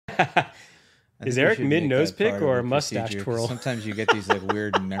Is Eric mid nose pick or mustache twirl? Sometimes you get these like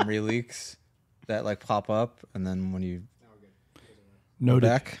weird memory leaks that like pop up, and then when you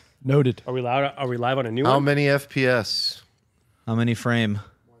Noted. Are we live on a new How one? many FPS? how many frame?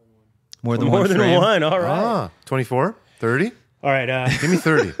 More than one. All right. 24? 30? All right. Give me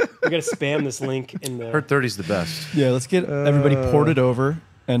 30. We got to spam this link in the. Heard 30's the best. Yeah, let's get everybody ported over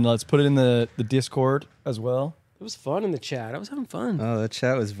and let's put it in the Discord as well. It was fun in the chat. I was having fun. Oh, that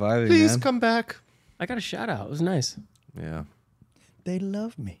chat was vibing. Please man. come back. I got a shout out. It was nice. Yeah. They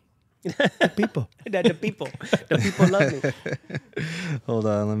love me. The people. The people love me. Hold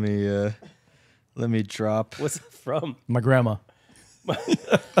on, let me drop. What's it from? My grandma.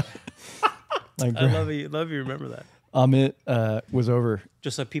 I love you. Remember that. Amit was over.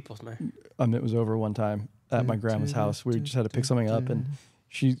 Just like people's man. Amit was over one time at my grandma's house. We just had to pick something up, and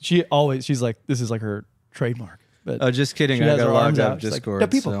she's like, this is like her trademark. But Oh, just kidding. she I has got her logged arms out out. of She's like, Discord. the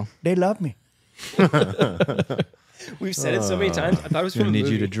people, So they love me. We've said it so many times. I thought it was I'm from gonna a need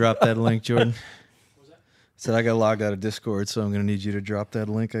you movie. to drop that link, Jordan. Said I got logged out of Discord, so I'm gonna need you to drop that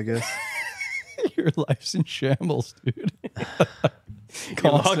link, I guess. Your life's in shambles, dude.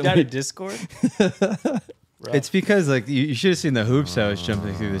 You're logged out of Discord? It's because like you should have seen the hoops I was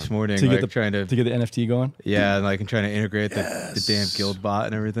jumping through this morning, to like get trying to get the NFT going. yeah, and like I'm trying to integrate the damn guild bot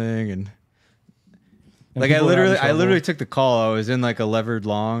and everything, and And like I people are having literally trouble. took the call. I was in like a levered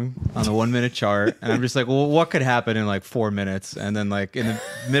long on the 1 minute chart, and I'm just like, well, what could happen in like 4 minutes? And then like in the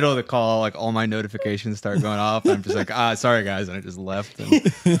middle of the call, like all my notifications start going off, and I'm just like, sorry guys, and I just left.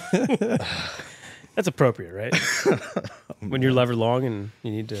 And That's appropriate, right? When you're levered long and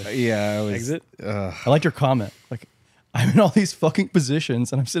you need to yeah, I was, exit. I liked your comment. Like, I'm in all these fucking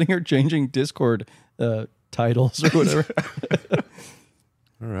positions, and I'm sitting here changing Discord titles or whatever.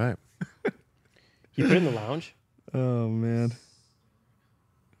 All right. You put it in the lounge? Oh man.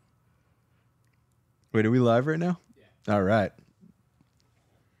 Wait, are we live right now? Yeah. All right.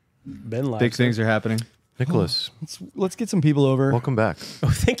 Ben live. Big things are happening. Nicholas, Let's get some people over. welcome back.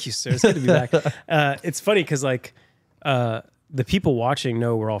 Oh, thank you, sir. It's good to be back. It's funny because like the people watching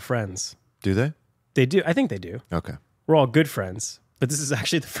know we're all friends. Do they? They do. I think they do. Okay. We're all good friends. But this is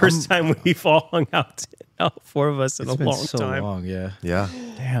actually the first time we've all hung out, all four of us, in It's a been long so time. long, yeah. Yeah.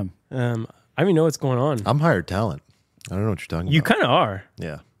 Damn. I don't even know what's going on. I'm hired talent. I don't know what you're talking You about. kind of are.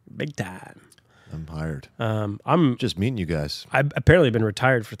 Yeah. Big time. I'm hired. I'm Just meeting you guys. I've apparently been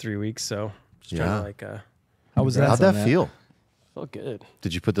retired for 3 weeks, so just trying Yeah. to like How was that? How'd that feel? felt good.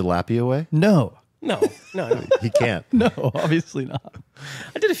 Did you put the lappy away? No. No. He can't. No, obviously not.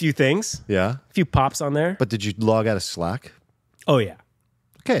 I did a few things. Yeah. A few pops on there. But did you log out of Slack? Oh yeah.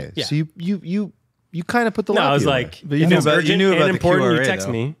 Okay. Yeah. So you kind of put the No, lappy I was away. like, But you if knew it's about- you urgent knew and about the important, you QRA, text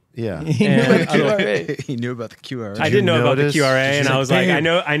though. me. Yeah. He knew about the QRA. I didn't know about the notice? QRA, and I was like, I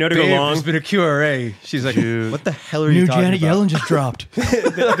know to go long. There's been a QRA. She's like, what the hell are you New talking Janet about? Yellen just dropped.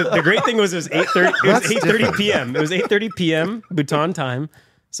 The great thing was it was 8:30. It was That's 8:30 p.m. It was 8:30 p.m. Bhutan time.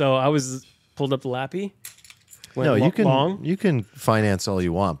 So I was pulled up the lappy. Went No, long. you can finance all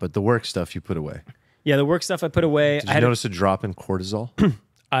you want, but the work stuff you put away. Yeah, the work stuff I put away. Did you notice a drop in cortisol?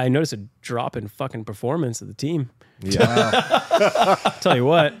 I noticed a drop in fucking performance of the team. Yeah. Tell you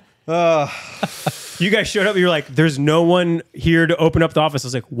what. You guys showed up. You were like, "There's no one here to open up the office." I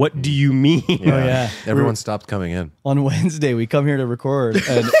was like, "What do you mean?" Oh, yeah. Everyone stopped coming in. On Wednesday, we come here to record,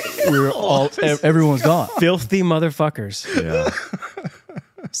 and we were all, everyone's gone. Filthy motherfuckers. Yeah.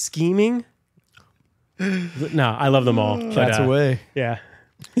 Scheming. No, I love them all. But, That's away. Yeah.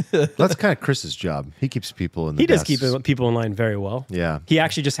 That's kind of Chris's job. He keeps people in the He does desks. keep people in line very well. Yeah. He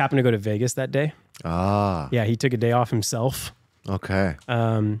actually just happened to go to Vegas that day. Ah. Yeah, he took a day off himself. Okay.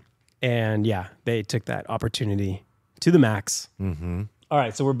 And yeah, they took that opportunity to the max. Mm-hmm. All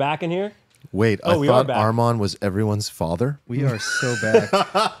right, so we're back in here. Wait, I we are thought back. Armand was everyone's father. We are so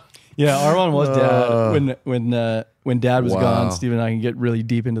back. Yeah, Armand was dad. When dad was Wow. gone, Steve and I can get really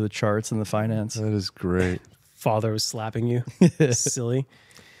deep into the charts and the finance. That is great. Father was slapping you. Silly.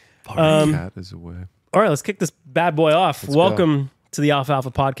 Cat is away. All right, let's kick this bad boy off. Welcome to the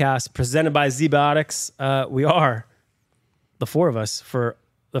Alfalfa Podcast, presented by Zbiotics. We are the four of us for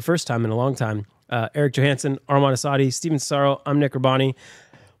the first time in a long time. Eric Johansson, Armand Asadi, Steven Cesaro, I'm Nick Urbani.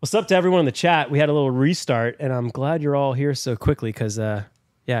 What's up to everyone in the chat? We had a little restart, and I'm glad you're all here so quickly because, it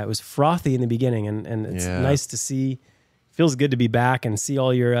was frothy in the beginning, and it's nice to see. Feels good to be back and see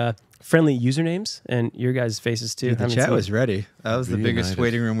all your friendly usernames and your guys' faces too. Dude, the Haven't chat seen was ready. That was the biggest Reunited.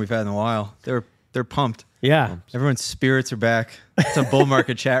 waiting room we've had in a while. They're pumped. Yeah. Everyone's spirits are back. It's a bull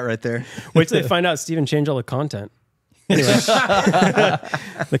market chat right there. Wait till they find out Steven changed all the content. Anyway,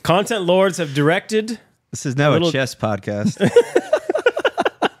 the content lords have directed. This is now little- a chess podcast.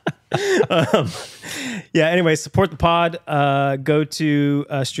 Yeah, anyway, support the pod. Go to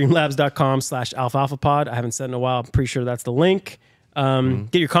streamlabs.com/alfalfapod. I haven't said in a while. I'm pretty sure that's the link.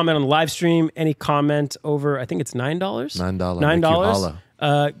 Get your comment on the live stream. Any comment over, I think it's $9. $9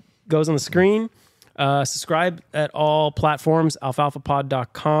 goes on the screen. Subscribe at all platforms,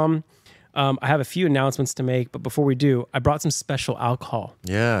 alfalfapod.com. I have a few announcements to make, but before we do, I brought some special alcohol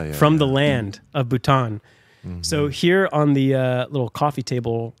from the land of Bhutan. So here on the little coffee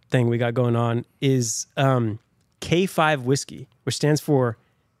table thing we got going on is K5 whiskey, which stands for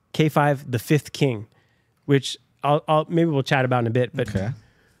K5, the Fifth King, which I'll maybe we'll chat about in a bit. But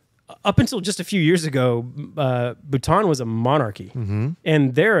up until just a few years ago, Bhutan was a monarchy,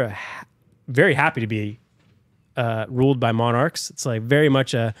 and they're very happy to be ruled by monarchs. It's like very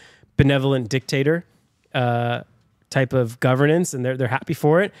much a benevolent dictator type of governance, and they're happy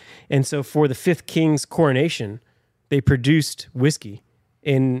for it. And so for the Fifth King's coronation, they produced whiskey,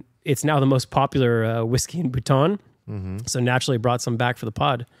 and it's now the most popular whiskey in Bhutan. So naturally brought some back for the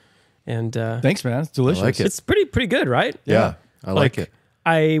pod. And thanks, man. It's delicious. I like it. It's pretty good, right? Yeah, I like it.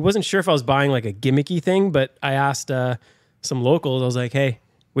 I wasn't sure if I was buying like a gimmicky thing, but I asked some locals. I was like, "Hey,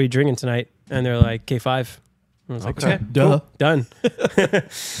 what are you drinking tonight?" And they're like, "K5." I was like, Okay. "Okay, Duh. cool, done."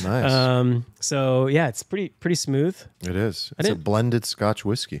 Nice. So yeah, it's pretty smooth. It is. It's a blended Scotch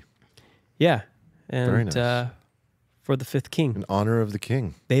whiskey Yeah, and Very nice. For the Fifth King, in honor of the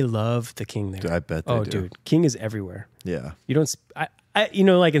king. they love the king there. I bet they do. Dude, king is everywhere. Yeah. You don't.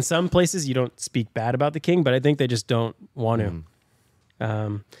 Like in some places, you don't speak bad about the king, but I think they just don't want to.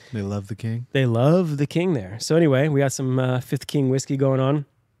 They love the king. They love the king there. So anyway, we got some Fifth King whiskey going on.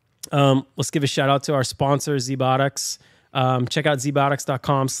 Let's give a shout out to our sponsor, ZBiotics. Check out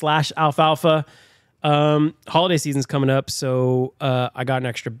zbiotics.com/alfalfa. Holiday season's coming up, so I got an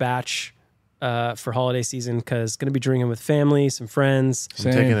extra batch for holiday season because going to be drinking with family, some friends. I'm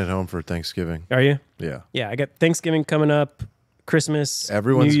taking it home for Thanksgiving. Are you? Yeah. Yeah, I got Thanksgiving coming up, Christmas,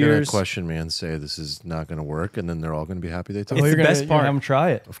 Everyone's New going Year's. to question me and say this is not going to work, and then they're all going to be happy they took It's it. the you're best gonna part. have them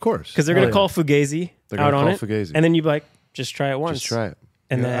try it. Of course. Because they're going to Oh, call Fugazi They're out gonna on call it. Fugazi. And then you'd be like, just try it once. Just try it.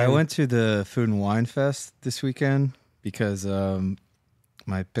 And then I went to the Food and Wine Fest this weekend because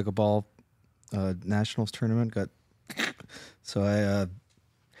my pickleball nationals tournament got. So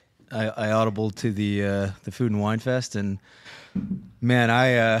I audible to the Food and Wine Fest, and man,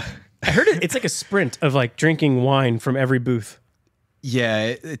 I heard it's like a sprint of like drinking wine from every booth. yeah,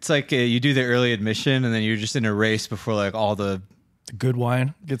 it's like you do the early admission, and then you're just in a race before like all the. The good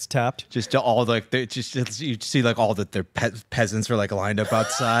wine gets tapped. Just all like just you see like all their peasants are like lined up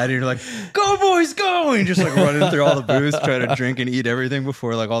outside, and you're like, "Go boys, go!" And you're just like running through all the booths, trying to drink and eat everything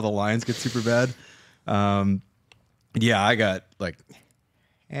before like all the lines get super bad. Yeah, I got like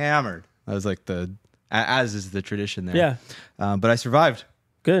hammered. I was like as is the tradition there. Yeah. But I survived.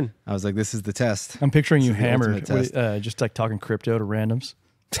 Good. I was like, this is the test. I'm picturing you This is the hammered, ultimate test. just like talking crypto to randoms.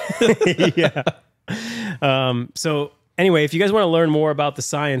 Yeah. So anyway, if you guys want to learn more about the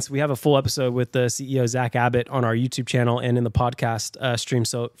science, we have a full episode with the CEO, Zach Abbott, on our YouTube channel and in the podcast stream.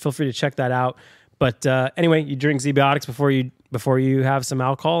 So feel free to check that out. But anyway, you drink ZBiotics before you have some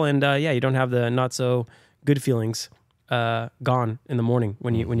alcohol, and you don't have the not so good feelings gone in the morning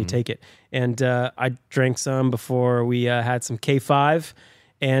when you take it. And I drank some before we had some K5.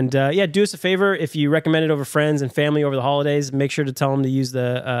 And do us a favor, if you recommend it over friends and family over the holidays, make sure to tell them to use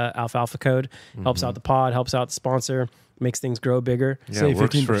the alfalfa code. Helps out the pod, helps out the sponsor, makes things grow bigger. Yeah, Save it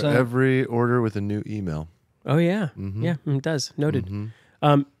works for 15%. every order with a new email. Oh yeah, yeah, it does. Noted.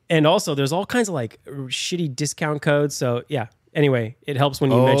 And also, there's all kinds of like shitty discount codes. So yeah. Anyway, it helps when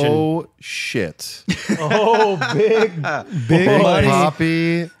you mention. Oh, shit. Oh, big Big money.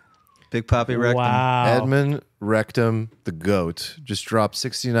 Poppy, Big Poppy Rectum. Wow. Edmund Rectum, the GOAT, just dropped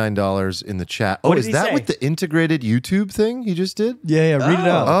 $69 in the chat. Oh, What did is he that say? with the integrated YouTube thing he just did? Yeah, read it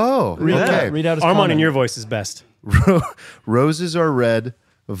out. Oh, Read it okay. out. Read out his Armand, comment. in your voice is best. Roses are red,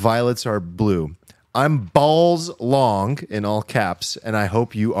 violets are blue. I'm balls long in all caps, and I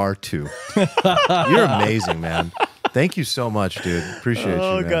hope you are too. You're amazing, man. Thank you so much, dude. Appreciate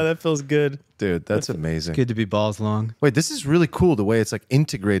you, man. that feels good. Dude, that's amazing. Good to be balls long. Wait, this is really cool the way it's like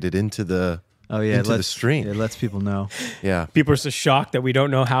integrated into the into the stream. It lets people know. Yeah. People are so shocked that we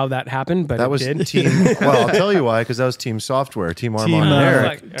don't know how that happened, but That it was did. team. Well, I'll tell you why, because that was team software, team Armand Team, and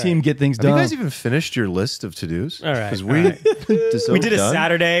Eric. Fuck. team get things Have you done. guys even finished your list of to-dos? All right, Because all we right. We did a done?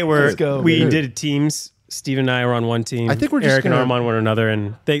 Saturday where Let's go, we man. did teams. Steve and I were on one team. I think we're just Eric and gonna- Armand were on another,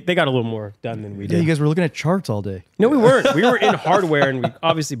 and they got a little more done than we yeah, did. you guys were looking at charts all day. No, we weren't. We were in hardware, and we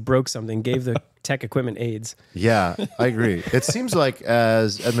obviously broke something. Gave the tech equipment aids. Yeah, I agree. It seems like,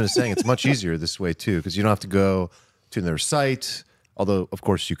 as Edmund is saying, it's much easier this way too, because you don't have to go to their site, Although, of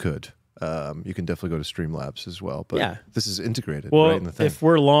course, you could. You can definitely go to Streamlabs as well. But Yeah. this is integrated Well, right in the thing. if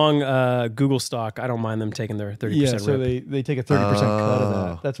we're long Google stock, I don't mind them taking their 30% Yeah, so rip. they take a 30% cut of Oh.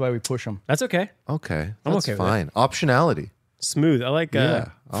 that. That's why we push them. That's okay. Okay. I'm That's okay with fine. Optionality. Smooth. I like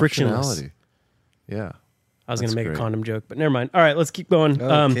frictionless. Optionality. Yeah. I was going to That's make great. a condom joke, but never mind. All right, let's keep going.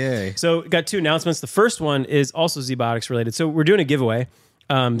 Okay. So got two announcements. The first one is also ZBiotics related. So we're doing a giveaway.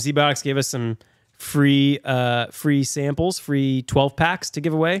 ZBiotics gave us some free samples, free 12 packs to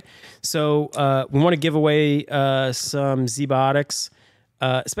give away. So we want to give away some ZBiotics,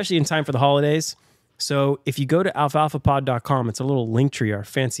 especially in time for the holidays. So if you go to alfalfapod.com, it's a little link tree, our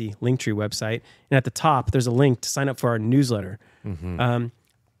fancy link tree website. And at the top, there's a link to sign up for our newsletter.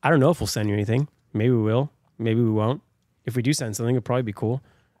 I don't know if we'll send you anything. Maybe we will. Maybe we won't. If we do send something, it'll probably be cool.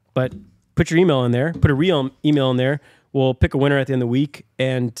 But put your email in there. Put a real email in there. We'll pick a winner at the end of the week.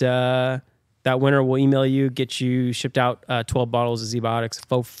 And that winner will email you, get you shipped out 12 bottles of ZBiotics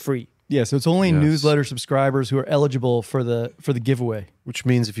for free. Yeah, so it's only Yes. newsletter subscribers who are eligible for the giveaway. Which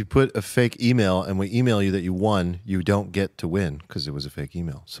means if you put a fake email and we email you that you won, you don't get to win because it was a fake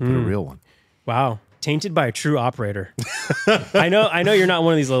email. So put a real one. Wow. Tainted by a true operator. I know you're not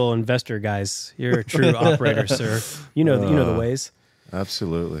one of these little investor guys. You're a true operator, sir. You know the ways.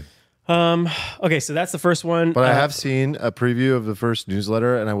 Absolutely. Okay, so that's the first one. But I have seen a preview of the first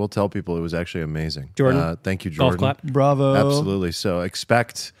newsletter, and I will tell people it was actually amazing. Jordan? Thank you, golf Jordan. clap. Bravo. Absolutely. So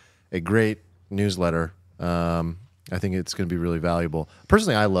expect a great newsletter. I think it's going to be really valuable.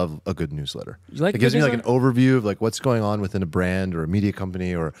 Personally, I love a good newsletter. You like it a gives good me like an overview of like what's going on within a brand or a media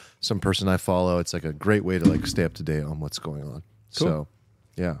company or some person I follow. It's like a great way to like stay up to date on what's going on. Cool. So,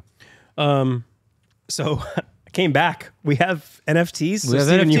 yeah. So I came back. We have NFTs. We have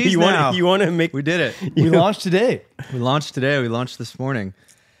Steven, NFTs now. You want to make We did it. We launched today. We launched today. We launched this morning.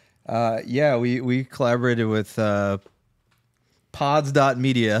 We collaborated with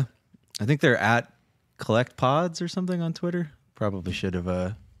pods.media. I think they're at Collect Pods or something on Twitter. Probably should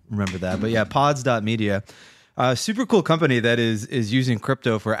have remembered that. But yeah, pods.media. Super cool company that is using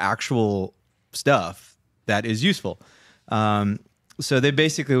crypto for actual stuff that is useful. So they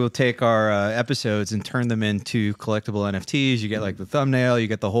basically will take our episodes and turn them into collectible NFTs. You get like the thumbnail, you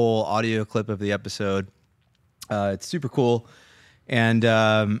get the whole audio clip of the episode. It's super cool. And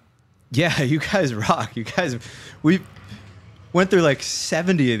yeah, you guys rock. We went through like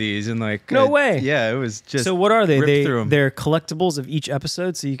 70 of these and like No way. Yeah, it was just So what are they? ripped through 'em. They're collectibles of each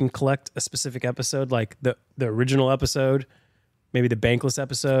episode, so you can collect a specific episode, like the original episode, maybe the Bankless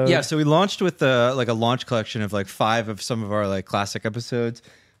episode. Yeah, so we launched with like a launch collection of like 5 of some of our like classic episodes.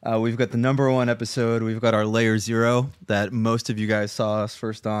 We've got the number 1 episode. We've got our Layer 0 that most of you guys saw us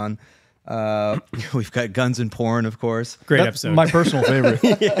first on. We've got Guns and Porn, of course. Great That's episode. my personal favorite.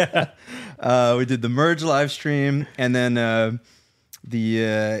 We did the Merge live stream, and then the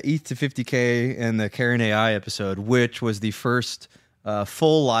ETH to 50K and the Karen AI episode, which was the first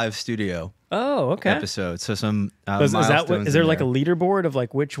full live studio Oh, okay. episode. So some Is that milestones is there in like a leaderboard of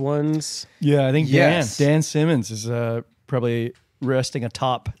like which ones? Yeah, I think Yes. Dan Simmons is probably resting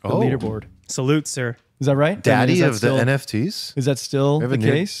atop the Oh. leaderboard. Salute, sir. Is that right? Daddy is that of still, the NFTs? Is that still We have the a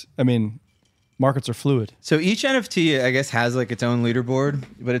new- case? I mean, markets are fluid. So each NFT, I guess, has like its own leaderboard,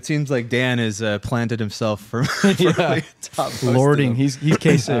 but it seems like Dan has planted himself for like, top most of Lording, them. he's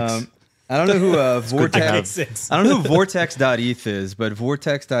K6. I don't know who Vortex. Six. I don't know who Vortex.eth is, but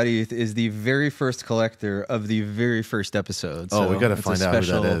Vortex.eth is the very first collector of the very first episode. Oh, we got to it's a find out who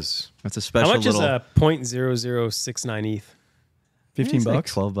special- that is. That's a special How much is little. a 0.0069 ETH? 15 it's like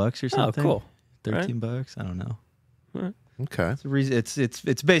bucks. $12 or something. Oh, cool. 13 bucks. I don't know. Okay.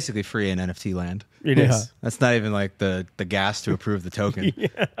 It's basically free in NFT land. It Yeah. is. That's not even like the gas to approve the token.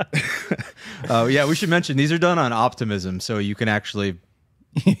 Yeah, we should mention these are done on Optimism, so you can actually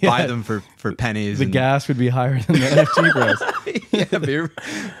buy them for pennies. The and- gas would be higher than the NFT price. Yeah,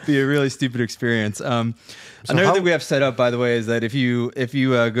 be a really stupid experience. Another how- thing we have set up, by the way, is that if you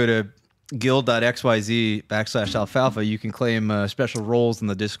go to guild.xyz/alfalfa, you can claim special roles in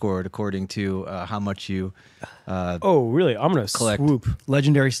the Discord according to how much you. Oh, really? I'm gonna Collect. swoop.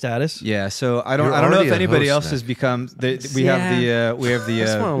 Legendary status. Yeah, so I don't You're know already if a anybody host, else Nick. has become. We Yeah. have the I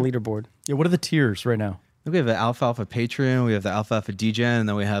just want a leaderboard. Yeah, what are the tiers right now? we have the Alfalfa Patron, we have the Alfalfa Degen, and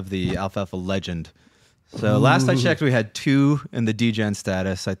then we have the Alfalfa Legend. So last I checked, we had 2 in the Degen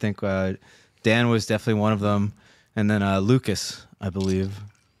status. I think Dan was definitely one of them, and then Lucas, I believe.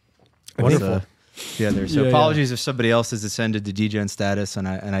 was, Wonderful. the other. So Yeah, apologies if somebody else has ascended to Degen status and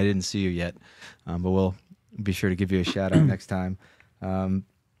I didn't see you yet, but we'll be sure to give you a shout out next time.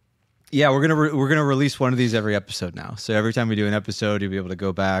 Yeah, we're gonna release one of these every episode now. So every time we do an episode, you'll be able to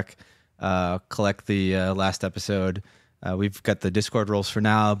go back, collect the last episode, We've got the Discord roles for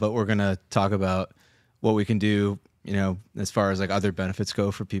now, but we're going to talk about what we can do, as far as like other benefits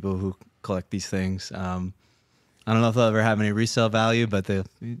go for people who collect these things. I don't know if they'll ever have any resale value, but they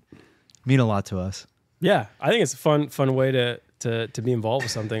mean a lot to us. Yeah, I think it's a fun way to be involved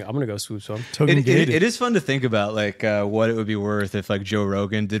with something. I'm gonna go swoop some. It is fun to think about like what it would be worth if like Joe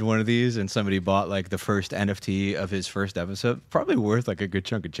Rogan did one of these and somebody bought like the first NFT of his first episode. Probably worth like a good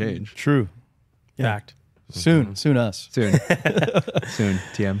chunk of change. True. Fact. Soon us. Soon.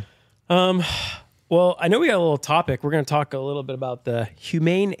 TM. Well, I know we got a little topic. We're going to talk a little bit about the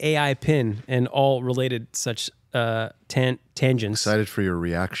Humane AI pin and all related such tangents. Excited for your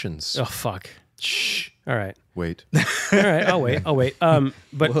reactions. Oh, fuck. Shh. All right. Wait. All right. I'll wait. But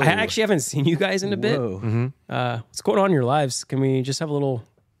Whoa. I actually haven't seen you guys in a bit. What's going on in your lives? Can we just have a little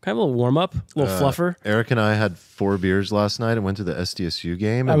warm up, a little fluffer? Eric and I had 4 beers last night and went to the SDSU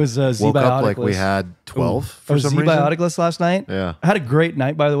game. I was woke up like Z-Bioticless. we had 12 for I was some reason. Z-Bioticless last night. Yeah. I had a great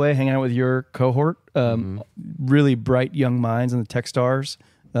night, by the way, hanging out with your cohort. Really bright young minds in the Techstars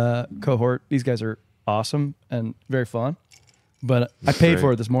cohort. These guys are awesome and very fun. But I paid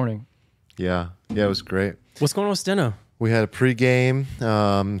for it this morning. Yeah, it was great. What's going on with Steno? We had a pregame.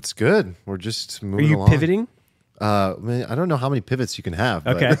 It's good. We're just Are moving you along. pivoting? I don't know how many pivots you can have.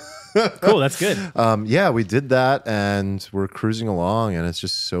 But Okay. Cool. That's good. yeah, we did that, and we're cruising along, and it's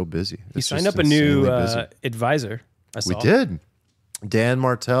just so busy. You signed up a new advisor. I saw. We did. Dan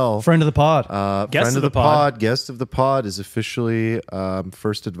Martell, Friend of the pod. friend of the pod, guest of the pod, is officially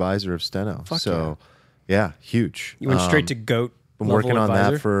first advisor of Steno. So, yeah, huge. You went straight to GOAT. Been level working on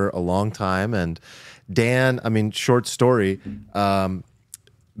advisor? that for a long time, and Dan, short story.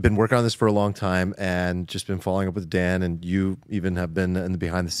 Been working on this for a long time and just been following up with Dan, and you even have been in the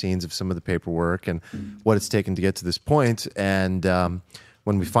behind the scenes of some of the paperwork and what it's taken to get to this point. And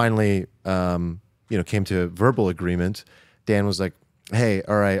when we finally, came to a verbal agreement, Dan was like, "Hey,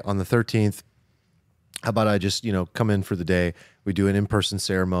 all right, on the 13th, how about I just, come in for the day? We do an in-person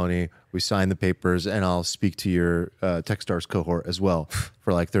ceremony, we sign the papers, and I'll speak to your Techstars cohort as well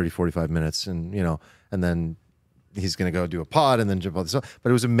for like 30, 45 minutes. And, and then he's going to go do a pod and then jump on this. But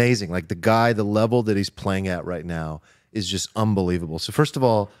it was amazing. Like the level that he's playing at right now is just unbelievable. So first of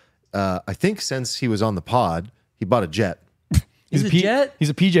all, I think since he was on the pod, he bought a jet. He's a jet? He's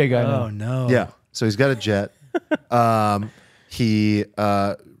a PJ guy now. Oh, no. Yeah. So he's got a jet. He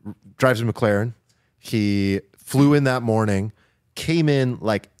drives a McLaren. He flew in that morning, came in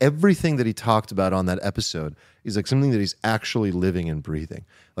like everything that he talked about on that episode is like something that he's actually living and breathing.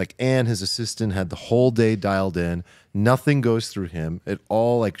 Like Anne, his assistant, had the whole day dialed in. Nothing goes through him at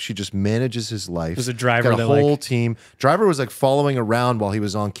all. Like she just manages his life. There's a driver Got a that, whole like- team. Driver was like following around while he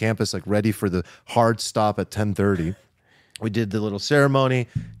was on campus, like ready for the hard stop at 10:30. We did the little ceremony.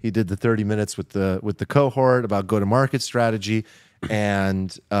 He did the 30 minutes with the cohort about go-to-market strategy,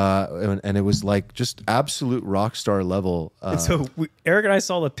 and it was like just absolute rock star level. So Eric and I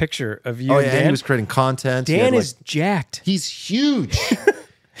saw the picture of you. Oh and yeah, Dan. and he was creating content. He Dan had, is jacked. he's huge.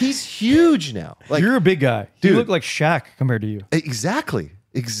 He's huge now. Like You're a big guy. Dude. You look like Shaq compared to you. exactly.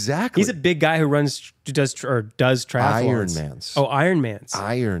 He's a big guy who does triathlons. Ironmans. Oh, Ironmans.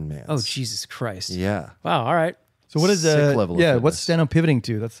 Ironmans. Oh, Jesus Christ. Yeah. Wow. All right. So what is Sick level of what's fitness. Steno pivoting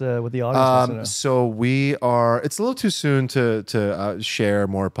to? That's what the audience wants to know. So we are. It's a little too soon to share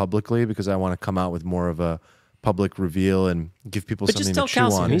more publicly because I want to come out with more of a public reveal and give people But something just tell to chew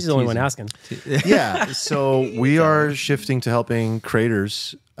Calcium. on. He's the only one asking. Yeah. So we are shifting to helping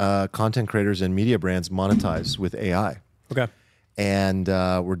creators, content creators, and media brands monetize with AI. Okay. And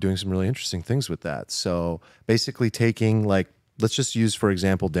we're doing some really interesting things with that. So basically taking let's just use, for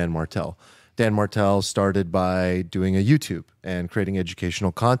example, Dan Martell. Dan Martell started by doing a YouTube and creating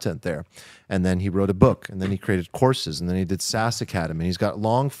educational content there. And then he wrote a book, and then he created courses, and then he did SaaS Academy. He's got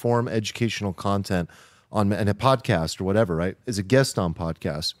long form educational content and a podcast or whatever, right? As a guest on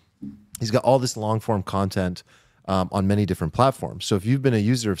podcasts. He's got all this long form content on many different platforms. So if you've been a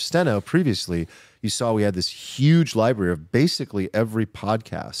user of Steno previously, you saw we had this huge library of basically every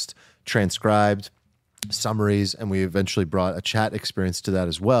podcast transcribed, summaries, and we eventually brought a chat experience to that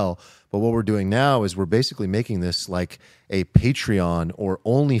as well. But what we're doing now is we're basically making this like a Patreon or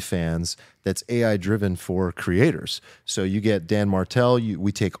OnlyFans that's AI driven for creators. So you get Dan Martell,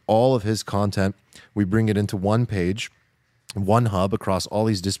 we take all of his content, we bring it into one page, one hub across all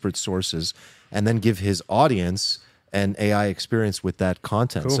these disparate sources, and then give his audience an AI experience with that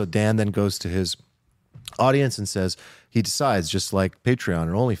content. Cool. So Dan then goes to his audience and says, he decides, just like Patreon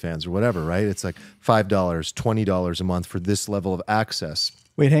or OnlyFans or whatever, right? It's like $5, $20 a month for this level of access.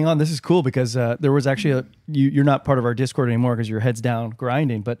 Wait, hang on. This is cool because there was actually you're not part of our Discord anymore because your head's down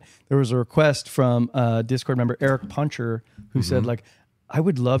grinding. But there was a request from Discord member Eric Puncher who said like, I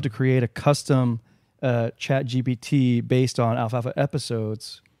would love to create a custom Chat GPT based on Alfalfa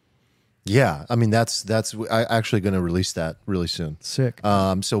episodes. Yeah, I mean that's I actually going to release that really soon. Sick.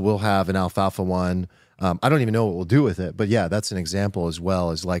 So we'll have an Alfalfa one. I don't even know what we'll do with it, but yeah, that's an example as well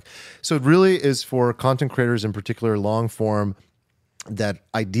as like. So it really is for content creators in particular, long form, that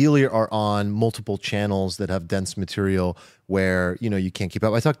ideally are on multiple channels that have dense material where you can't keep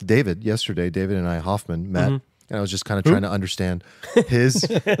up. I talked to David yesterday. David and I Hoffman met, and I was just kind of trying to understand his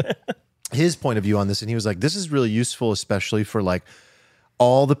point of view on this, and he was like, "This is really useful, especially for like."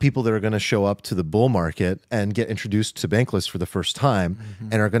 All the people that are going to show up to the bull market and get introduced to Bankless for the first time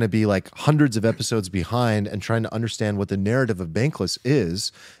and are going to be like hundreds of episodes behind and trying to understand what the narrative of Bankless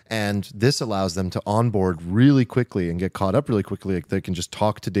is. And this allows them to onboard really quickly and get caught up really quickly. Like they can just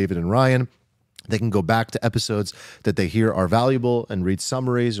talk to David and Ryan. They can go back to episodes that they hear are valuable and read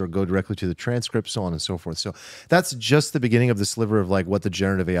summaries or go directly to the transcript, so on and so forth. So that's just the beginning of the sliver of like what the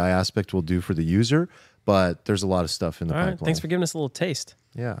generative AI aspect will do for the user. But there's a lot of stuff in the pipeline. Thanks for giving us a little taste.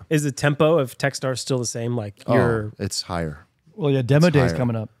 Yeah. Is the tempo of Techstars still the same? Like it's higher. Well, yeah, demo day is higher.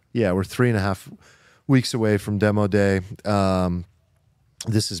 coming up. Yeah, we're 3.5 weeks away from demo day.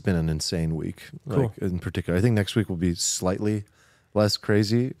 This has been an insane week. Cool. In particular, I think next week will be slightly less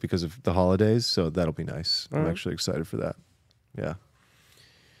crazy because of the holidays, so that'll be nice. I'm actually excited for that. Yeah.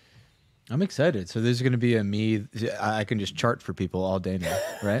 I'm excited. So there's going to be I can just chart for people all day now,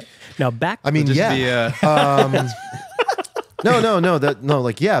 right? Now back. I mean, yeah.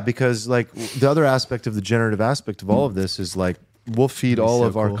 Because like the other aspect of the generative aspect of all of this is like we'll feed all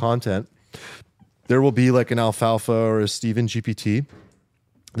of our content. There will be like an Alfalfa or a Steven GPT.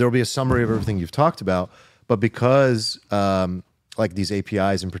 There will be a summary of everything you've talked about, but because like these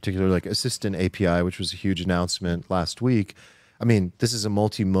APIs in particular, like Assistant API, which was a huge announcement last week. I mean, this is a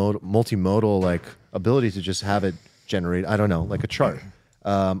multimodal like ability to just have it generate, I don't know, like a chart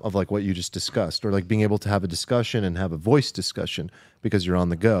of like what you just discussed, or like being able to have a discussion and have a voice discussion because you're on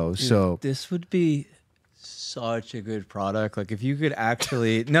the go. Dude, so this would be such a good product. Like if you could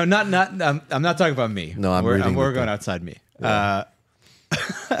actually, no, not. I'm not talking about me. No, I'm going outside me. Yeah.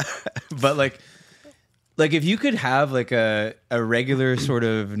 But like if you could have like a regular sort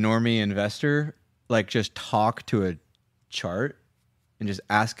of normie investor, like just talk to a chart and just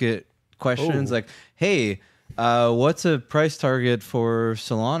ask it questions like, hey, what's a price target for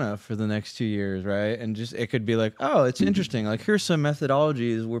Solana for the next 2 years, right? And just it could be like, oh, it's interesting. Like here's some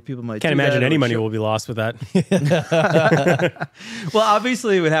methodologies where people might Can't imagine any money will be lost with that. Well,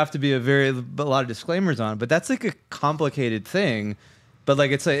 obviously it would have to be a lot of disclaimers on, but that's like a complicated thing. But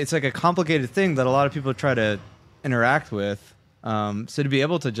like it's like a complicated thing that a lot of people try to interact with. So to be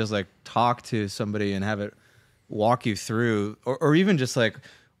able to just like talk to somebody and have it walk you through, or even just like,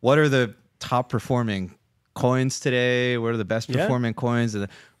 what are the top performing coins today? What are the best performing coins?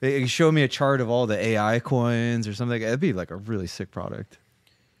 They show me a chart of all the AI coins or something. It'd be like a really sick product.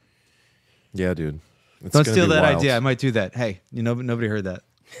 yeah, dude. It's Don't gonna steal be that wild. idea. I might do that. Hey, nobody heard that.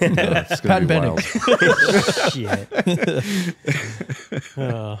 No, it's gonna be wild. Shit.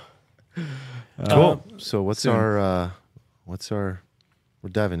 Oh. Cool. So what's our we're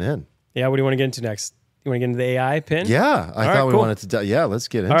diving in. Yeah, what do you want to get into next? You want to get into the AI pin? Yeah, I thought we wanted to. Yeah, let's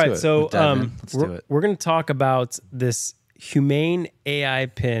get into All right, it. so Let's do it. we're going to talk about this Humane AI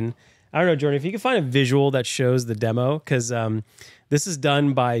pin. I don't know, Jordan, if you can find a visual that shows the demo, because this is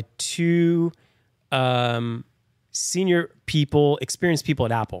done by two senior people, experienced people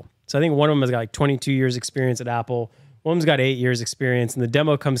at Apple. So I think one of them has got like 22 years experience at Apple. One of them's got 8 years experience, and the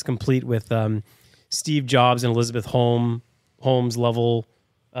demo comes complete with Steve Jobs and Elizabeth Holmes level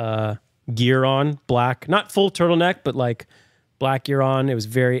gear on, black, not full turtleneck, but like black gear on. It was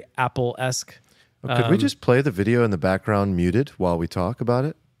very Apple-esque. Could we just play the video in the background muted while we talk about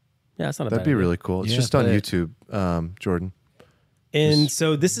it? Yeah, that's not a That'd bad be idea. really cool. It's Yeah, just on play it. YouTube, Jordan. And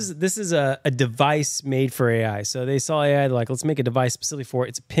so this is a device made for AI. So they saw AI, they're like, let's make a device specifically for it.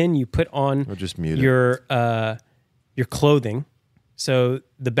 It's a pin you put on Or just mute it. your clothing. So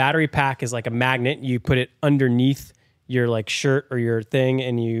the battery pack is like a magnet. You put it underneath your like shirt or your thing,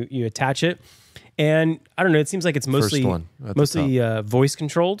 and you attach it. And I don't know, it seems like it's mostly one at the voice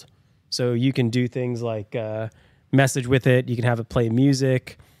controlled. So you can do things like message with it. You can have it play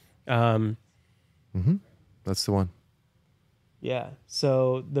music. That's the one. Yeah.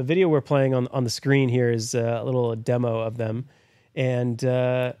 So the video we're playing on the screen here is a little demo of them. And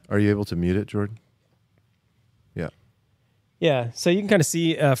Are you able to mute it, Jordan? Yeah. yeah, so you can kind of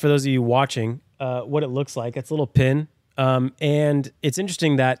see, for those of you watching, what it looks like. It's a little pin. And it's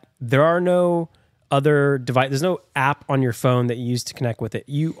interesting that there are no other device. There's no app on your phone that you use to connect with it.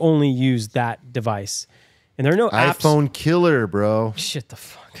 You only use that device. And there are no apps. iPhone killer, bro. Shit the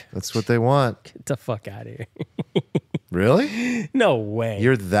fuck. That's what they want. Get the fuck out of here. Really? No way.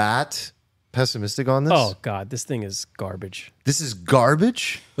 You're that pessimistic on this? Oh God, this thing is garbage. This is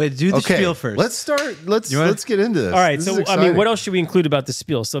garbage? Wait, do the Okay, spiel first. let's start. Let's get into this. All right, This so is I mean, exciting. what else should we include about the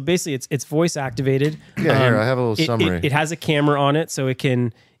spiel? So basically, it's voice activated. Yeah, here, I have a little It- summary. It has a camera on it, so it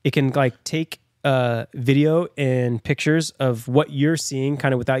can like take video and pictures of what you're seeing,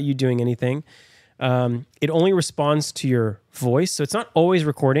 kind of without you doing anything. It only responds to your voice, so it's not always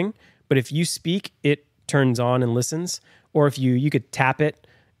recording. But if you speak, it turns on and listens. Or if you could tap it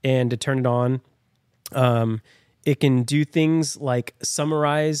and to turn it on. It can do things like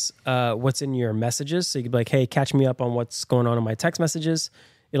summarize what's in your messages. So you could be like, hey, catch me up on what's going on in my text messages.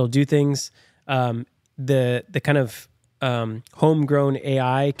 It'll do things. The kind of homegrown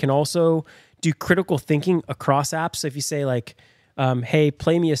AI can also do critical thinking across apps. So if you say like, hey,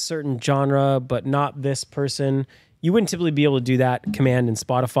 play me a certain genre, but not this person, you wouldn't typically be able to do that command in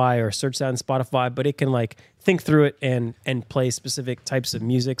Spotify or search that in Spotify, but it can like think through it and play specific types of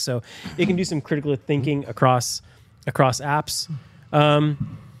music. So it can do some critical thinking across apps.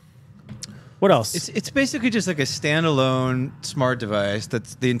 What else? It's basically just like a standalone smart device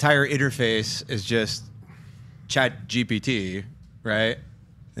that's the entire interface is just Chat GPT, right?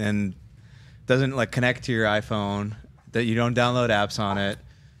 And doesn't like connect to your iPhone, that you don't download apps on it.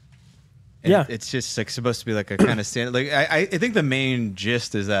 And Yeah. it's just like supposed to be like a kind of standard. Like I think the main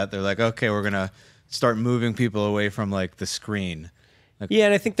gist is that they're like, okay, we're gonna start moving people away from like the screen. Yeah,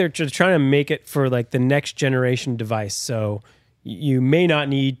 and I think they're trying to make it for like the next generation device. So you may not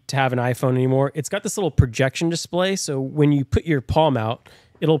need to have an iPhone anymore. It's got this little projection display. So when you put your palm out,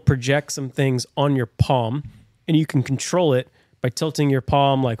 it'll project some things on your palm, and you can control it by tilting your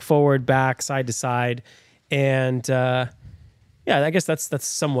palm like forward, back, side to side. And yeah, I guess that's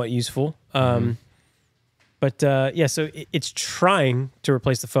somewhat useful. But yeah, so it's trying to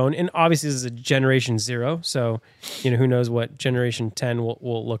replace the phone, and obviously this is a generation 0. So who knows what generation 10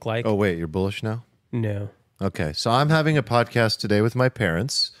 will look like? Oh, wait, you're bullish now? No. Okay, so I'm having a podcast today with my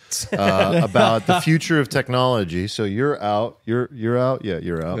parents about the future of technology. So you're out. You're out. Yeah,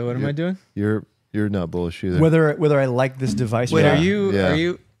 you're out. Wait, what am I doing? You're not bullish either. Whether I like this device. Wait, or not. Yeah. are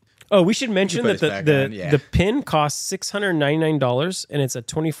you? Oh, we should mention put that us back on, yeah. the pin costs $699, and it's a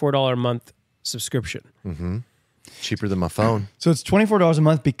 $24 a month subscription. Cheaper than my phone. So it's $24 a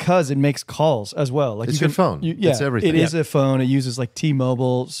month because it makes calls as well. Like It's you your phone. Yeah, It's everything. It is a phone. It uses like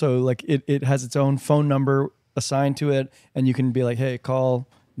T-Mobile, so like it has its own phone number assigned to it, and you can be like, "Hey, call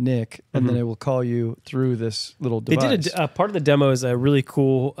Nick," and then it will call you through this little They device. did a part of the demo is a really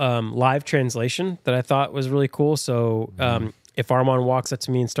cool live translation that I thought was really cool. So if Armand walks up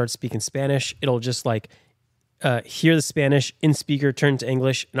to me and starts speaking Spanish, it'll just like hear the Spanish in speaker, turn to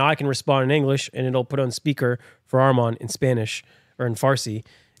English. Now I can respond in English, and it'll put on speaker for Armand in Spanish or in Farsi.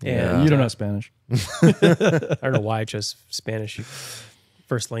 And You don't know Spanish. I don't know why I chose Spanish.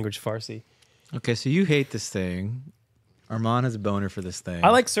 First language Farsi. Okay, so you hate this thing. Armand has a boner for this thing. I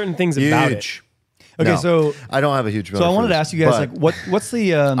like certain things about it. Huge. Okay, No, so I don't have a huge. I wanted to ask you guys like what's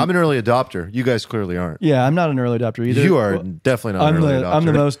the I'm an early adopter. You guys clearly aren't. yeah, I'm not an early adopter either. You are Well, definitely not an early adopter. I'm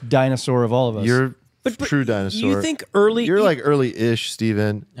the most dinosaur of all of us. You're But true dinosaur. You think early? You're like early-ish,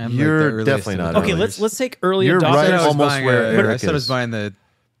 Steven. I'm like the You're earliest definitely of not. the okay. early. Let's take early You're adopters. right I was almost buying where I Eric said I was is. buying the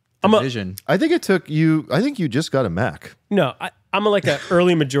I'm a- Vision. I think it took you. I think you just got a Mac. No, I'm like an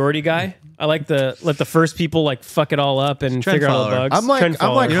early majority guy. I like let the first people like fuck it all up and Trend figure out all the follower. bugs. I'm like Trend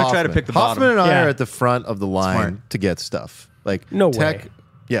follower. You don't try to Hoffman. pick the Hoffman bottom. and I Yeah. are at the front of the line Smart. to get stuff. Like No tech. way.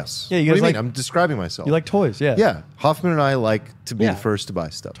 Yes. Yeah, you What guys do you like- mean? I'm describing myself. you like toys, yeah. Yeah, Hoffman and I like to be Yeah. the first to buy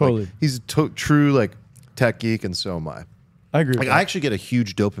stuff. Totally. Like, he's a true like tech geek, and so am I. I agree. Like with I that. actually get a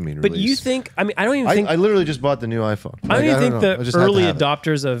huge dopamine But release. you think? I mean, I don't even think. I literally just bought the new iPhone. I don't even think know. I the just had to early have it.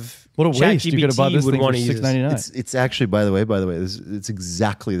 adopters of What a waste! You could have bought ChatGPT this would thing for want to use. $6.99. It's actually by the way, it's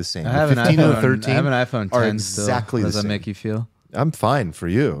exactly the same. I have The an 15 and the iPhone. 13 I have an iPhone 10 are still. exactly How the does that same. make you feel? I'm fine for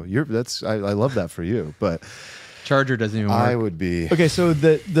you. I love that for you, but Charger doesn't even work. I would be. Okay, so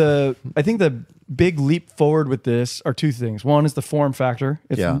the I think the big leap forward with this are two things. One is the form factor.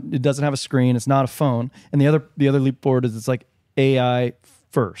 It doesn't have a screen. It's not a phone. And the other leap forward is it's like AI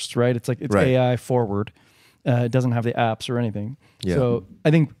first, right? It's like it's Right. AI forward. It doesn't have the apps or anything. Yeah. So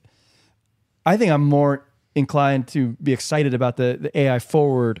I think I'm more inclined to be excited about the AI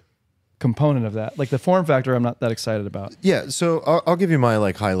forward component of that. Like the form factor, I'm not that excited about. Yeah, so I'll give you my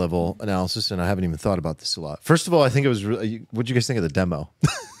like high level analysis, and I haven't even thought about this a lot. First of all, I think it was really. What did you guys think of the demo?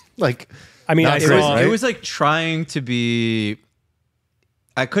 Like, I mean, Not I great, saw right? It was like trying to be.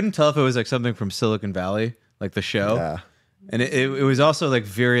 I couldn't tell if it was like something from Silicon Valley, like the show, Yeah. and it was also like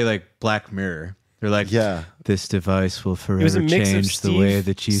very like Black Mirror. They're like, Yeah. this device will it was a forever mix of change the way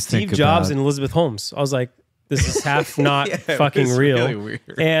that you Steve think Jobs about. and Elizabeth Holmes. I was like, this is half not Yeah, it fucking was real, really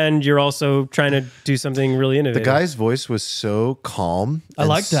weird. and you're also trying to do something really The innovative. guy's voice was so calm and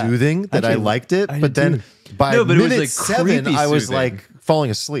like that. soothing that I Actually, liked it. I but did then by No, but it was, minute like, 7, creepy I was soothing. like falling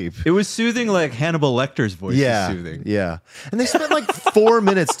asleep. It was soothing, like Hannibal Lecter's voice Yeah, was soothing. yeah. And they spent like 4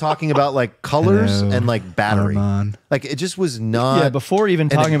 minutes talking about like colors Hello, and like battery. Armand. Like it just was not. Yeah, before even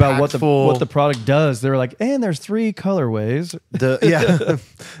an talking about what impactful- the product does, they were like, and there's 3 colorways. Yeah,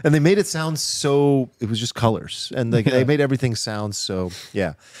 and they made it sound so. It was just colors, and they made everything sound so.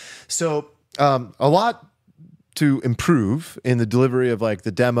 Yeah, so a lot to improve in the delivery of like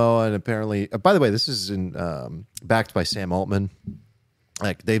the demo, and apparently, by the way, this is backed by Sam Altman.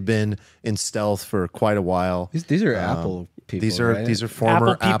 Like they've been in stealth for quite a while. These are Apple people. These are right? these are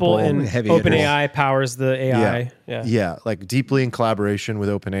former Apple people and heavy OpenAI powers the AI. Yeah, like deeply in collaboration with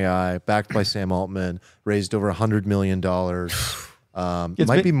OpenAI, backed by Sam Altman, raised over $100 million. It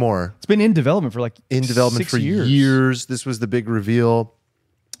might be more. It's been in development for like In development 6 for years. years. This was the big reveal.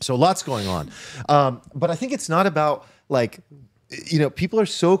 So lots going on. But I think it's not about like, people are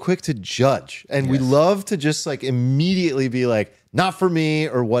so quick to judge, and we love to just like immediately be like, not for me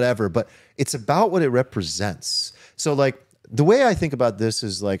or whatever, but it's about what it represents. So like the way I think about this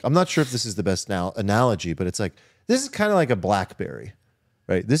is like, I'm not sure if this is the best analogy, but it's like, this is kind of like a BlackBerry,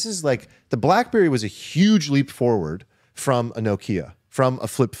 right? This is like the BlackBerry was a huge leap forward from a Nokia, from a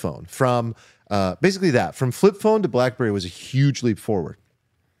flip phone, from basically that. From flip phone to BlackBerry was a huge leap forward.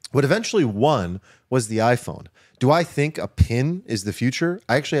 What eventually won was the iPhone. Do I think a pin is the future?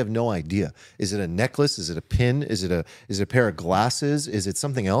 I actually have no idea. Is it a necklace? Is it a pin? Is it a pair of glasses? Is it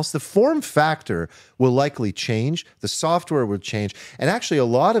something else? The form factor will likely change. The software will change. And actually, a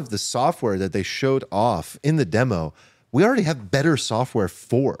lot of the software that they showed off in the demo, we already have better software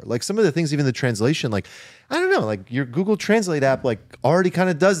for. Like some of the things, even the translation, like, I don't know, like your Google Translate app like already kind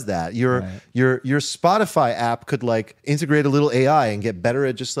of does that. Your Spotify app could like integrate a little AI and get better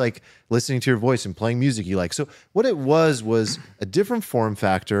at just like listening to your voice and playing music you like. So what it was a different form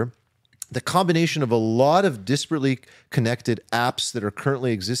factor, the combination of a lot of disparately connected apps that are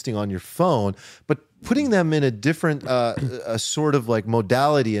currently existing on your phone, but putting them in a different a sort of like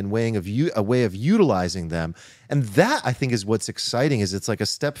modality and a way of utilizing them. And that I think is what's exciting, is it's like a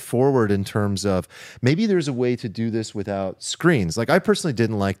step forward in terms of maybe there's a way to do this without screens. Like I personally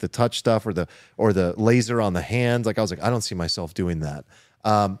didn't like the touch stuff or the laser on the hands. Like I was like, I don't see myself doing that.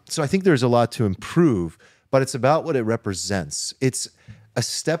 So I think there's a lot to improve, but it's about what it represents. It's a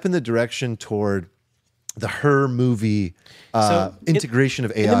step in the direction toward the Her movie integration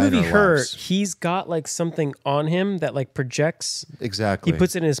of AI in the movie our Her, lives. he's got like something on him that like projects. Exactly. He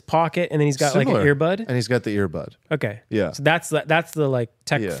puts it in his pocket, and then he's got Similar. like an earbud. And he's got the earbud. Okay, Yeah. So that's the like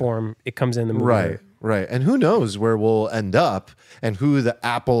tech Yeah. form it comes in the movie. Right, right. And who knows where we'll end up and who the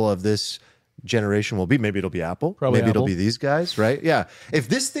Apple of this generation will be. Maybe it'll be Apple. Probably Maybe it'll Apple. be these guys, right? Yeah. If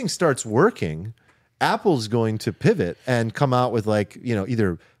this thing starts working, Apple's going to pivot and come out with like,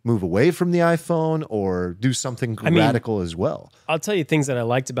 either move away from the iPhone or do something radical as well. I'll tell you things that I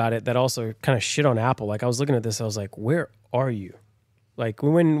liked about it that also kind of shit on Apple. Like I was looking at this, I was like, where are you? Like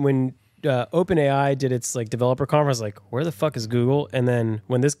when OpenAI did its like developer conference, like where the fuck is Google? And then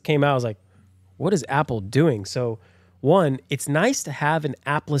when this came out, I was like, what is Apple doing? So one, it's nice to have an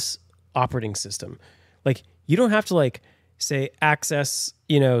appless operating system. Like you don't have to like say access,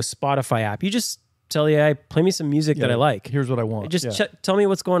 Spotify app. You just tell AI, play me some music that I like. Here's what I want. Just tell me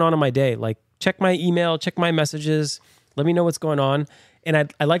what's going on in my day. Like check my email, check my messages. Let me know what's going on.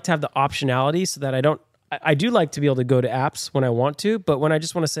 And I like to have the optionality so that I do like to be able to go to apps when I want to, but when I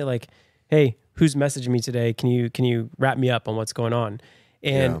just want to say like, hey, who's messaging me today? Can you wrap me up on what's going on?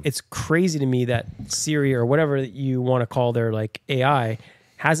 And it's crazy to me that Siri or whatever you want to call their like AI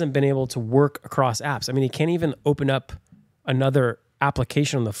hasn't been able to work across apps. I mean, it can't even open up another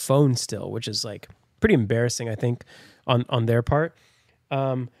application on the phone still, which is like pretty embarrassing, I think, on their part.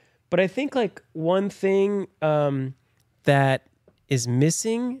 But I think like one thing that is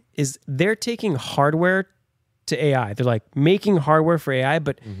missing is they're taking hardware to AI. They're like making hardware for AI,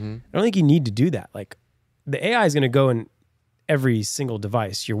 but I don't think you need to do that. Like the AI is going to go in every single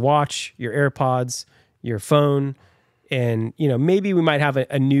device, your watch, your AirPods, your phone. And, maybe we might have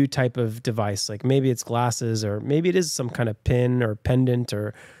a new type of device, like maybe it's glasses or maybe it is some kind of pin or pendant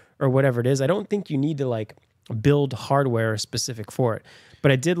or whatever it is. I don't think you need to like build hardware specific for it.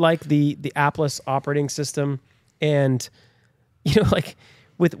 But I did like the appless operating system. And, like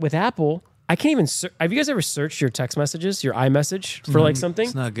with Apple, I can't even. Have you guys ever searched your text messages, your iMessage for like something?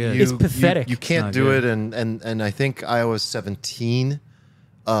 It's not good. It's pathetic. You can't not do good. it, and I think iOS 17.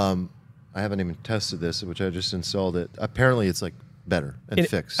 I haven't even tested this, which I just installed it. Apparently, it's like better and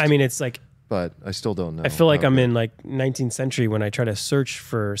fixed. I mean, it's like but I still don't know. I feel like how I'm good. in like 19th century when I try to search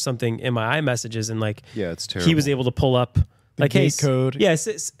for something in my iMessages, and like Yeah, it's terrible. he was able to pull up like gate code. Yes,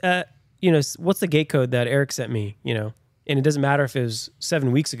 what's the gate code that Eric sent me? And it doesn't matter if it was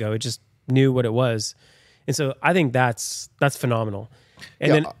 7 weeks ago; it just knew what it was, and so I think that's phenomenal.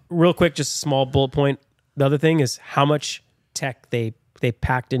 And then real quick, just a small bullet point. The other thing is how much tech they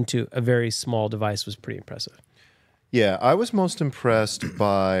packed into a very small device was pretty impressive. Yeah, I was most impressed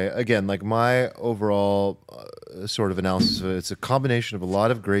by, again, like my overall sort of analysis of it. It's a combination of a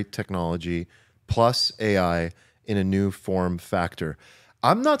lot of great technology plus AI in a new form factor.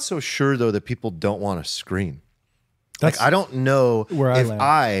 I'm not so sure, though, that people don't want a screen. I don't know where I if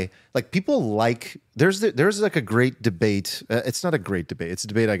land. people like, there's like a great debate. It's not a great debate. It's a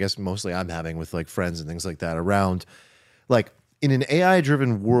debate, I guess, mostly I'm having with like friends and things like that around like, in an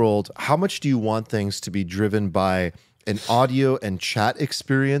AI-driven world, how much do you want things to be driven by an audio and chat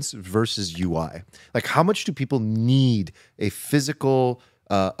experience versus UI? Like, how much do people need a physical,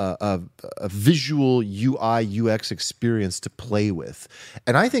 a visual UI UX experience to play with?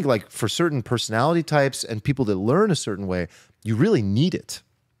 And I think, like, for certain personality types and people that learn a certain way, you really need it.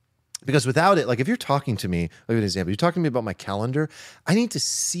 Because without it, like if you're talking to me, I'll give you an example. You're talking to me about my calendar. I need to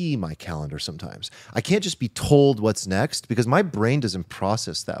see my calendar sometimes. I can't just be told what's next because my brain doesn't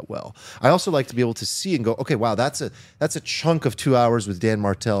process that well. I also like to be able to see and go, okay, wow, that's a chunk of 2 hours with Dan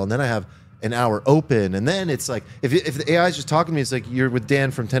Martell, and then I have an hour open, and then it's like if the AI is just talking to me, it's like you're with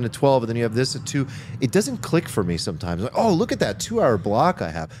Dan from 10 to 12, and then you have this at 2. It doesn't click for me sometimes. Like, oh, look at that 2-hour block I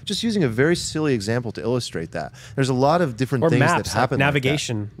have. Just using a very silly example to illustrate that. There's a lot of different things maps, that happen. like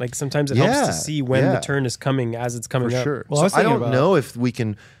navigation. Like sometimes it helps to see when the turn is coming as it's coming for up. sure. Well, So I was I thinking don't about- know if we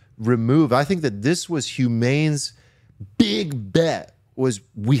can remove. I think that this was Humane's big bet. Was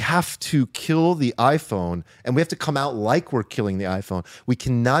we have to kill the iPhone, and we have to come out like we're killing the iPhone. We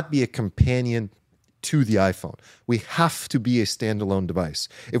cannot be a companion to the iPhone. We have to be a standalone device.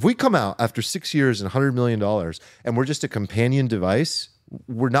 If we come out after 6 years and $100 million and we're just a companion device,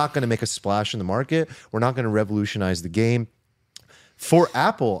 we're not going to make a splash in the market. We're not going to revolutionize the game. For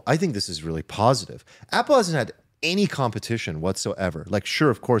Apple, I think this is really positive. Apple hasn't had any competition whatsoever. Like, sure,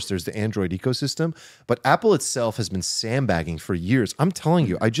 of course, there's the Android ecosystem, but Apple itself has been sandbagging for years. I'm telling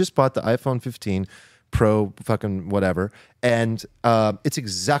you, I just bought the iPhone 15 Pro fucking whatever, and it's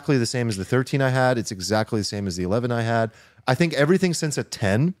exactly the same as the 13 I had. It's exactly the same as the 11 I had. I think everything since a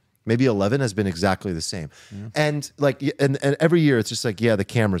 10, maybe 11, has been exactly the same. Yeah. And like, and every year it's just like, yeah, the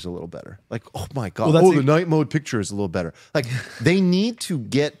camera's a little better. Like, oh my God, the night mode picture is a little better. Like, they need to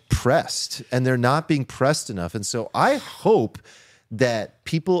get pressed, and they're not being pressed enough. And so I hope that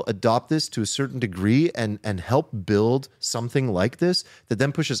people adopt this to a certain degree and help build something like this that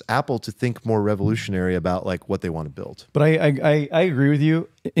then pushes Apple to think more revolutionary about like what they want to build. But I agree with you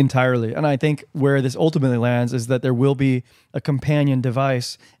entirely. And I think where this ultimately lands is that there will be a companion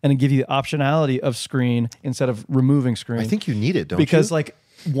device and give you the optionality of screen instead of removing screen. I think you need it, don't because you? like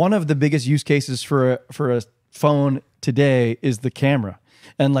one of the biggest use cases for a phone today is the camera.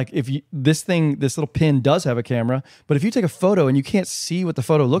 And like if you this little pin does have a camera, but if you take a photo and you can't see what the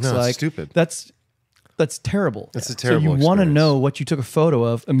photo looks No, it's like, stupid. That's terrible. That's a terrible So you want to experience. know what you took a photo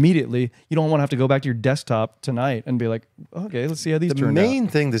of immediately. You don't want to have to go back to your desktop tonight and be like, okay, let's see how these The turned out. main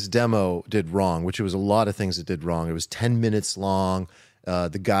thing this demo did wrong, which it was a lot of things it did wrong. It was 10 minutes long.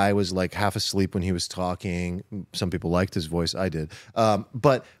 The guy was like half asleep when he was talking. Some people liked his voice. I did.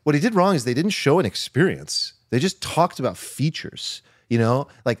 But what he did wrong is they didn't show an experience. They just talked about features. You know,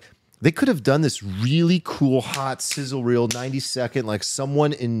 like they could have done this really cool, hot sizzle reel, 90-second, like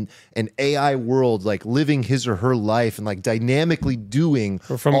someone in an AI world, like living his or her life and like dynamically doing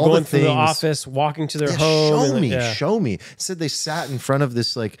Or from all going the through things. the office, walking to their Yeah, home. show me. Instead, they sat in front of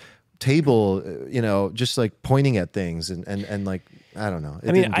this like table, just like pointing at things and like, I don't know.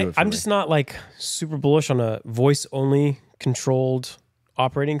 It didn't do it for I'm me. just not like super bullish on a voice only controlled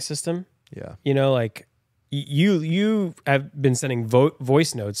operating system. Yeah. Like you have been sending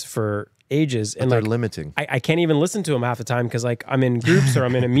voice notes for ages, But and they're like limiting. I can't even listen to them half the time because like I'm in groups or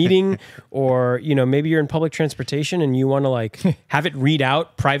I'm in a meeting or maybe you're in public transportation and you want to like have it read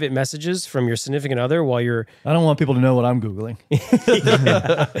out private messages from your significant other while you're I don't want people to know what I'm Googling.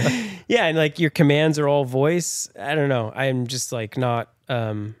 and like your commands are all voice. I don't know. I'm just like not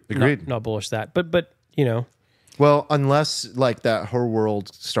Agreed. not bullish that, but Well, unless like that her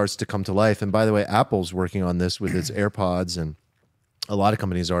world starts to come to life. And by the way, Apple's working on this with its AirPods, and a lot of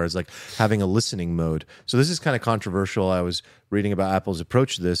companies are, is like having a listening mode. So this is kind of controversial. I was reading about Apple's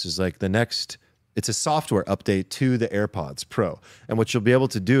approach to this is like it's a software update to the AirPods Pro. And what you'll be able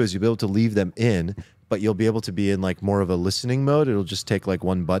to do is you'll be able to leave them in, but you'll be able to be in like more of a listening mode. It'll just take like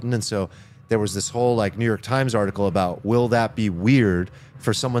one button. And so there was this whole like New York Times article about, will that be weird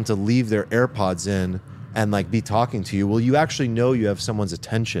for someone to leave their AirPods in and like be talking to you? Will you actually know you have someone's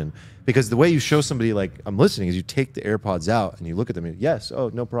attention? Because the way you show somebody like I'm listening is you take the AirPods out and you look at them and yes, oh,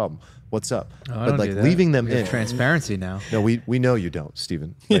 no problem. What's up? But like leaving them in. Transparency now. No, we know you don't,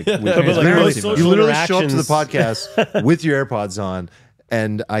 Stephen. Like, But like most social you literally show up to the interactions- podcast with your AirPods on,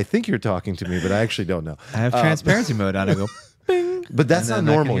 and I think you're talking to me, but I actually don't know. I have transparency mode on. I go, bing. But that's not And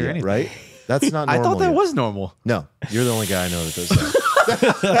then I can normal hear yet, anything. right? That's not I normal thought that yet. was normal. No, you're the only guy I know that does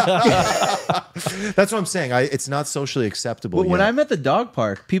that. That's what I'm saying. It's not socially acceptable But yet. when I'm at the dog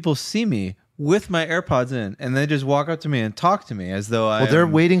park, people see me with my AirPods in, and they just walk up to me and talk to me as though I. Well, they're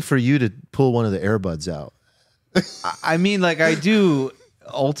waiting for you to pull one of the earbuds out. I mean, like I do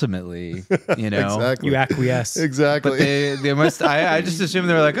ultimately, you know. Exactly. You acquiesce. Exactly. But they must. I just assume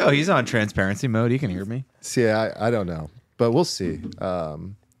they're like, oh, he's on transparency mode. He can hear me. See, I don't know, but we'll see.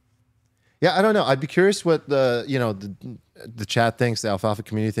 Yeah, I don't know. I'd be curious what the chat thinks, the Alfalfa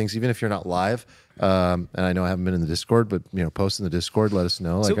community thinks, even if you're not live. And I know I haven't been in the Discord, but post in the Discord, let us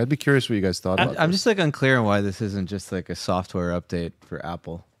know. Like, So- I'd be curious what you guys thought about. I'm this. just like unclear on why this isn't just like a software update for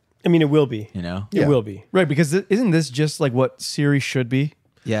Apple. I mean, it will be. You know? Yeah. It will be. Right, because isn't this just like what Siri should be?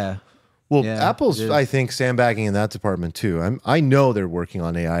 Yeah. Well, Yeah, Apple's, it is. I think, sandbagging in that department too. I know they're working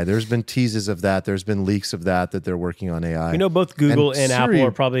on AI. There's been teases of that. There's been leaks of that they're working on AI. We know both Google and Siri- Apple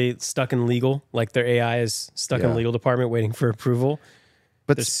are probably stuck in legal, like their AI is stuck in Yeah. legal department waiting for approval.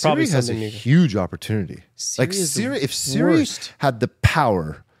 But There's Siri probably has a something new. huge opportunity. Siri Like is the Siri, if Siri worst. had the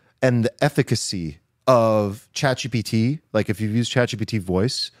power and the efficacy of ChatGPT, like if you've used ChatGPT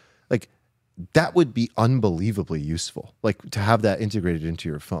voice, like that would be unbelievably useful. Like to have that integrated into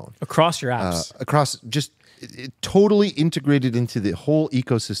your phone. Across your apps. Across just totally integrated into the whole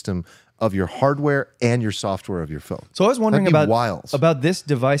ecosystem of your hardware and your software of your phone. So I was wondering That'd be about wild. about this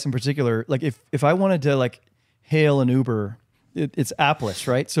device in particular. Like if I wanted to like hail an Uber, it's appless,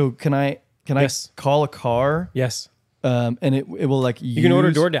 right? So can I Yes. call a car Yes. and it will like You can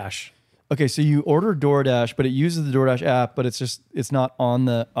order DoorDash. Okay, so you order DoorDash, but it uses the DoorDash app, but it's not on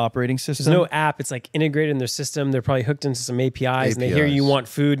the operating system. There's no app. It's like integrated in their system. They're probably hooked into some APIs, and they hear you APIs. want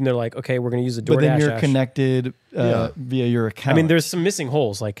food, and they're like, okay, we're going to use the DoorDash. but then you're app. connected via your account. I mean, there's some missing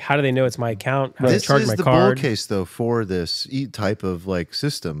holes. Like, how do they know it's my account? How do they This charge is my the card? bull case, though, for this type of like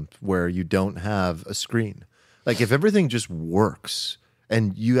system where you don't have a screen. Like if everything just works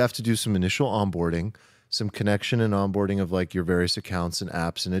and you have to do some initial onboarding, some connection and onboarding of like your various accounts and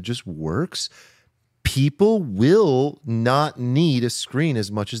apps, and it just works, people will not need a screen as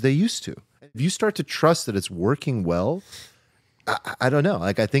much as they used to. If you start to trust that it's working well, I don't know.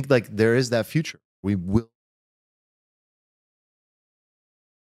 Like I think like there is that future. We will.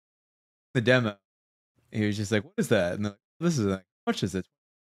 The demo. He was just like, what is that? And they're like, this is like, how much is it?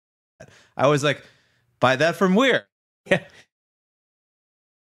 I was like, buy that from where? Yeah.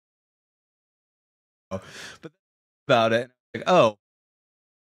 But about it, like, oh,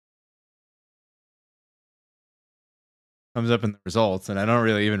 comes up in the results, and I don't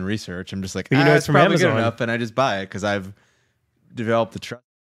really even research. I'm just like, But you know it's it's from probably good Amazon. enough, and I just buy it because I've developed the trust.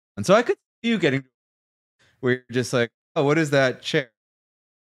 And so I could see you getting where you're just like, oh, what is that chair?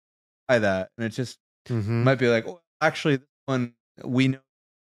 Buy that, and it just Mhm. might be like, well, actually, this one we know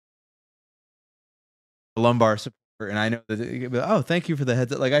lumbar support, and I know that. Oh, thank you for the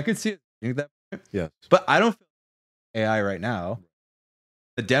heads up. Like I could see it. That. Yes. But I don't feel AI right now.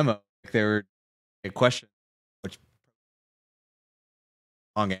 The demo, like they were a question, which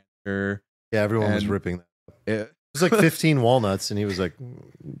long answer. Yeah, everyone was And- ripping that. It, It was like 15 walnuts, and he was like,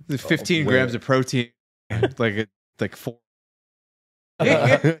 15 where? grams of protein, like 4.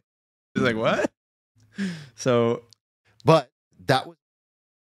 It's like what? So but that was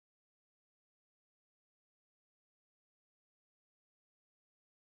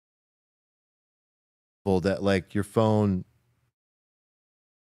that like your phone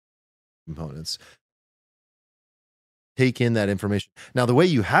components take in that information. Now, the way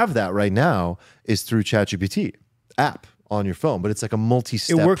you have that right now is through ChatGPT app on your phone, but it's like a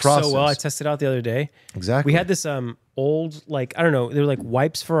multi-step It works process. so well. I tested it out the other day. Exactly. We had this old, like, I don't know, they were like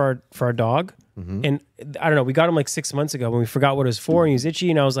wipes for our dog. Mm-hmm. And I don't know, we got him like 6 months ago when we forgot what it was for, and he was itchy,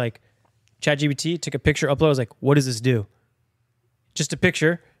 and I was like, ChatGPT, took a picture, upload. I was like, what does this do? Just a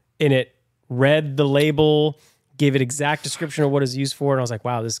picture, and it read the label, gave it exact description of what it's used for, and I was like,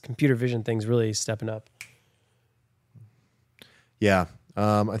 wow, this computer vision thing's really stepping up. Yeah.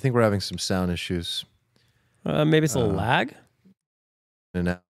 I think we're having some sound issues. Maybe it's a little lag. And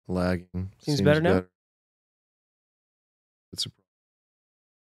now lagging. Seems better now? It's a,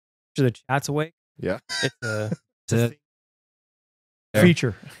 Sure the chat's awake. yeah. It's a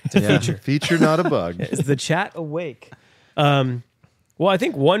Feature. feature. Feature, not a bug. Is the chat awake? Well, I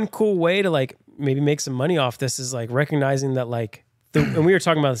think one cool way to like maybe make some money off this is like recognizing that like, and we were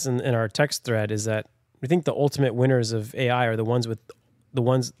talking about this in our text thread, is that we think the ultimate winners of AI are the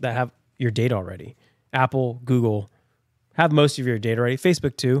ones that have your data already. Apple, Google have most of your data already.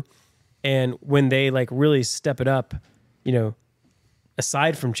 Facebook too. And when they like really step it up, you know,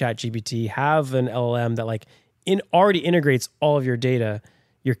 aside from ChatGPT, have an LLM that like already integrates all of your data,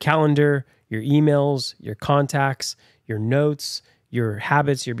 your calendar, your emails, your contacts, your notes, your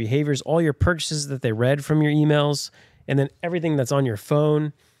habits, your behaviors, all your purchases that they read from your emails, and then everything that's on your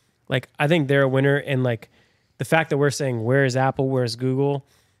phone. Like, I think they're a winner. And like the fact that we're saying, where's Apple, where's Google?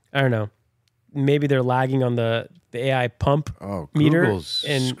 I don't know. Maybe they're lagging on the AI pump meter. Google's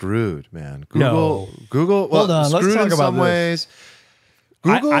and screwed, man. No. Google. Well, Hold on, let's screwed talk in about some this. ways.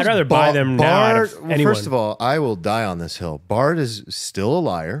 I'd rather buy them now out of anyone. First of all, I will die on this hill. Bard is still a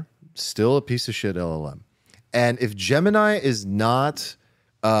liar, still a piece of shit LLM. And if Gemini is not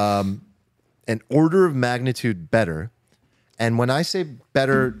an order of magnitude better, and when I say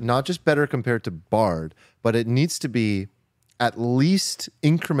better, not just better compared to Bard, but it needs to be at least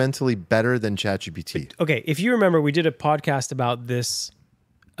incrementally better than ChatGPT. Okay, if you remember, we did a podcast about this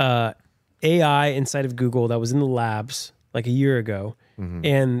AI inside of Google that was in the labs like a year ago.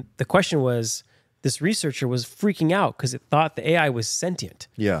 And the question was, this researcher was freaking out because it thought the AI was sentient.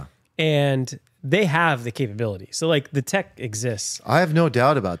 Yeah. And they have the capability. So like the tech exists. I have no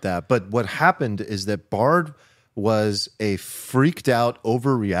doubt about that. But what happened is that Bard was a freaked out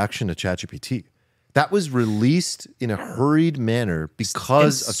overreaction to ChatGPT. That was released in a hurried manner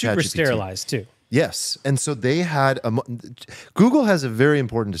because of super ChatGPT. sterilized too. Yes. And so they had Google has a very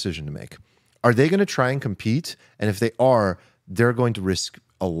important decision to make. Are they going to try and compete? And if they are, they're going to risk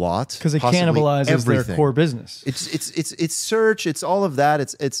a lot Because it possibly cannibalizes their everything. core business. It's search, it's all of that.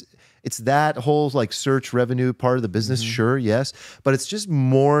 It's that whole like search revenue part of the business, sure, yes, but it's just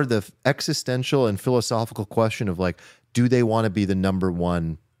more the existential and philosophical question of like, do they want to be the number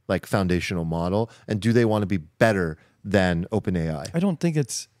one like foundational model, and do they want to be better than OpenAI? I don't think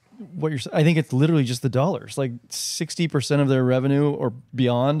it's what you're saying. I think it's literally just the dollars. Like 60% of their revenue or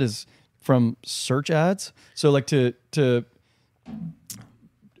beyond is from search ads. So like to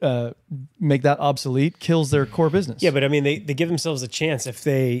make that obsolete kills their core business. Yeah, but I mean, they give themselves a chance if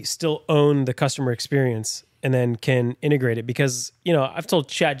they still own the customer experience and then can integrate it. Because, you know, I've told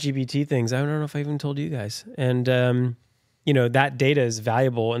ChatGPT things. I don't know if I even told you guys. And, you know, that data is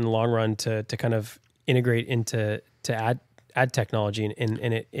valuable in the long run to kind of integrate into ad technology, and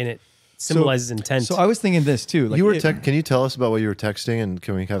it symbolizes intent. So I was thinking this too. Like You were can you tell us about what you were texting, and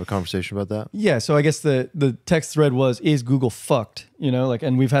can we have a conversation about that? Yeah, so I guess the text thread was, is Google fucked? You know, like,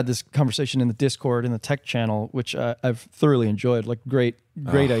 and we've had this conversation in the Discord, in the tech channel, which I've thoroughly enjoyed. Like great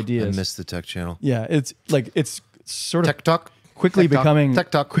ideas. I missed the tech channel. Yeah, it's like, it's sort of Tech Talk. quickly Tech Talk. becoming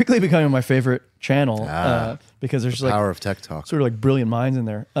Tech Talk. quickly becoming my favorite channel because there's Power like of Tech Talk. sort of like brilliant minds in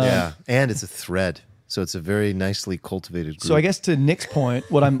there. Yeah, and it's a thread, so it's a very nicely cultivated group. So I guess to Nick's point,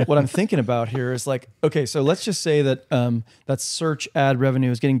 what I'm thinking about here is like, okay, so let's just say that that search ad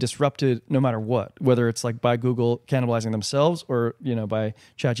revenue is getting disrupted no matter what, whether it's like by Google cannibalizing themselves or, you know, by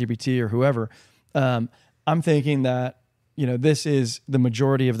ChatGPT or whoever. I'm thinking that, you know, this is the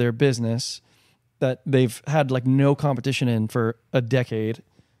majority of their business that they've had like no competition in for a decade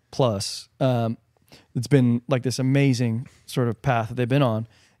plus. It's been like this amazing sort of path that they've been on.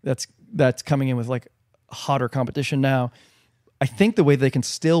 That's coming in with like hotter competition now. I think the way they can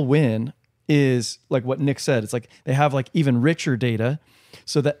still win is like what Nick said. It's like they have like even richer data,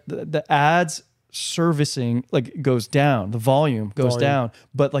 so that the ads servicing like goes down, the volume goes down,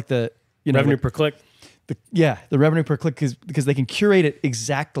 but like the revenue per click. The revenue per click is because they can curate it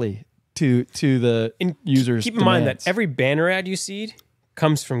exactly to the users. Keep in mind that every banner ad you see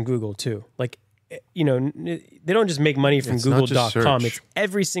comes from Google too. Like, you know, they don't just make money from Google.com. It's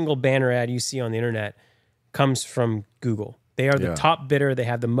every single banner ad you see on the internet comes from Google. They are the top bidder. They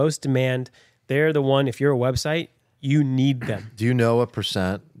have the most demand. They're the one, if you're a website, you need them. Do you know what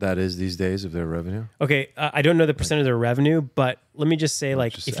percent that is these days of their revenue? Okay, I don't know the percent of their revenue, but let me just say,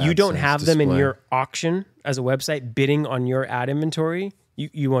 like, if you don't have them in your auction as a website bidding on your ad inventory,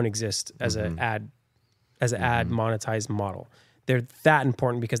 you won't exist as an ad monetized model. They're that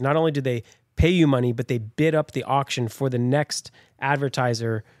important because not only do they pay you money, but they bid up the auction for the next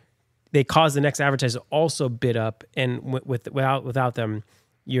advertiser they cause the next advertiser to also bid up, and without them,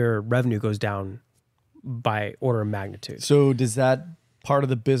 your revenue goes down by order of magnitude. So does that part of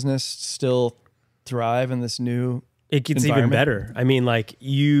the business still thrive in this new It gets even environment? better. I mean, like,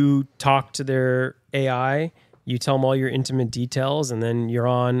 you talk to their AI, you tell them all your intimate details, and then you're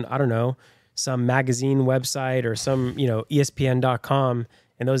on, I don't know, some magazine website or some, ESPN.com,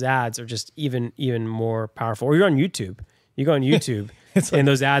 and those ads are just even more powerful. Or you're on YouTube. You go on YouTube, and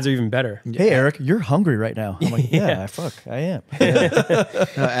those ads are even better. Hey, Eric, you're hungry right now. I'm like, yeah, I am.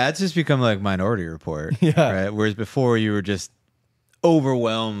 No, ads just become like Minority Report. Yeah. Right? Whereas before you were just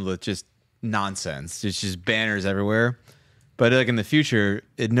overwhelmed with just nonsense. It's just banners everywhere. But like in the future,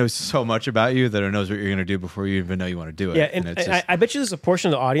 it knows so much about you that it knows what you're going to do before you even know you want to do it. Yeah, and it's just, I bet you there's a portion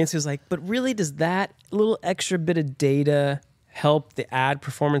of the audience who's like, but really, does that little extra bit of data help the ad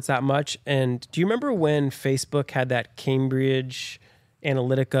performance that much? And do you remember when Facebook had that Cambridge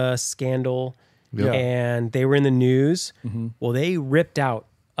Analytica scandal Yeah. and they were in the news? Well, they ripped out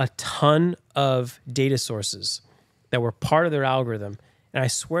a ton of data sources that were part of their algorithm. And I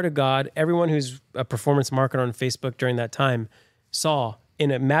swear to God, everyone who's a performance marketer on Facebook during that time saw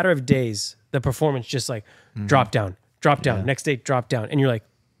in a matter of days, the performance just like drop down, next day, drop down. And you're like,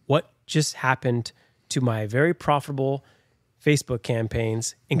 what just happened to my very profitable Facebook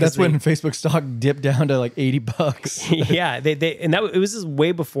campaigns? And That's when Facebook stock dipped down to like $80. yeah, it was just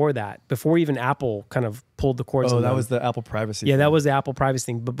way before that, before even Apple kind of pulled the cords. Oh, on that them. was the Apple privacy. Yeah, thing. that was the Apple privacy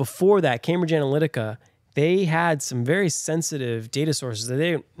thing. But before that, Cambridge Analytica, they had some very sensitive data sources that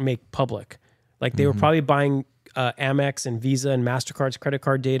they didn't make public. Like they were probably buying Amex and Visa and MasterCard's credit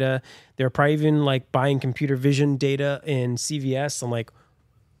card data. They were probably even like buying computer vision data in CVS.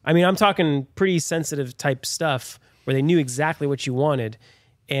 I'm talking pretty sensitive type stuff where they knew exactly what you wanted.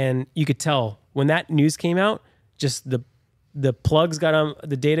 And you could tell when that news came out, just the plugs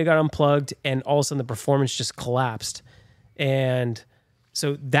the data got unplugged, and all of a sudden the performance just collapsed. And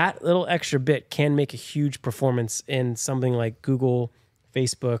so that little extra bit can make a huge performance in something like Google,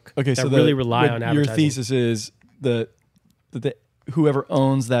 Facebook, Okay, that so really rely on your advertising. thesis is that whoever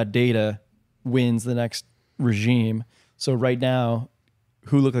owns that data wins the next regime. So right now,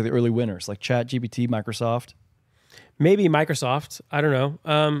 who look like the early winners? Like ChatGPT, Microsoft? Maybe Microsoft. I don't know.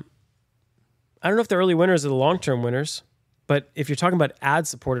 I don't know if the early winners are the long-term winners, but if you're talking about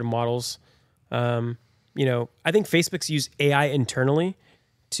ad-supported models, I think Facebook's used AI internally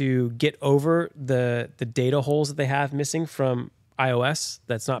to get over the data holes that they have missing from iOS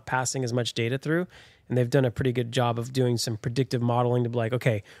that's not passing as much data through. And they've done a pretty good job of doing some predictive modeling to be like,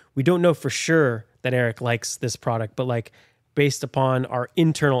 okay, we don't know for sure that Eric likes this product, but like based upon our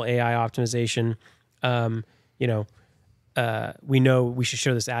internal AI optimization, we know we should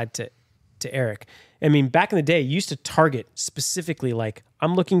show this ad to Eric. I mean, back in the day, you used to target specifically, like,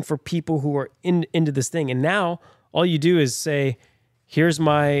 I'm looking for people who are into this thing. And now all you do is say, here's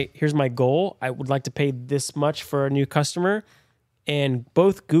my goal. I would like to pay this much for a new customer. And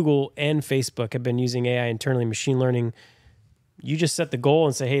both Google and Facebook have been using AI internally, machine learning. You just set the goal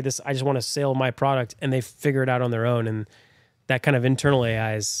and say, hey, I just want to sell my product. And they figure it out on their own. And that kind of internal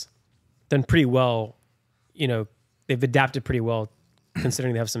AI is done pretty well. They've adapted pretty well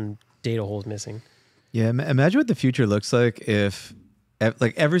considering they have some data holes missing. yeah, imagine what the future looks like if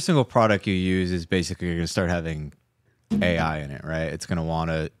like every single product you use is basically going to start having AI in it, right? It's going to want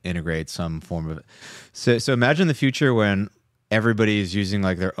to integrate some form of it. So imagine the future when everybody is using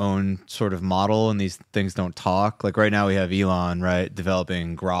like their own sort of model and these things don't talk. Like right now we have Elon, right,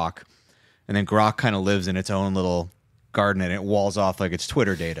 developing Grok, and then Grok kind of lives in its own little garden and it walls off like it's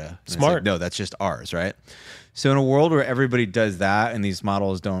Twitter data. And it's Smart. like, no, that's just ours, right? So in a world where everybody does that and these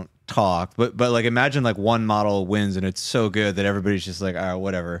models don't talk, but like imagine like one model wins and it's so good that everybody's just like, all right,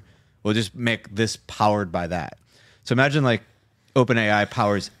 whatever. We'll just make this powered by that. So imagine like OpenAI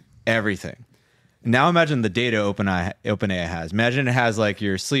powers everything. Now imagine the data OpenAI has. Imagine it has like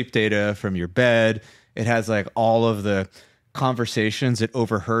your sleep data from your bed. It has like all of the conversations it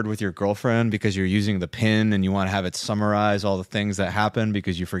overheard with your girlfriend because you're using the pin and you want to have it summarize all the things that happen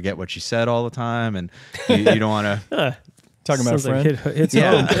because you forget what she said all the time and you don't want to. Talking about a Sounds like friend. hits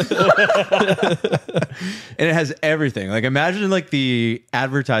home. And it has everything. Like imagine like the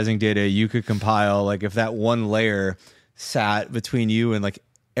advertising data you could compile. Like if that one layer sat between you and like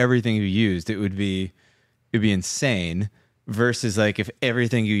everything you used, it'd be insane. Versus like if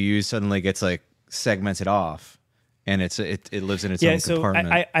everything you use suddenly gets like segmented off, and it lives in its own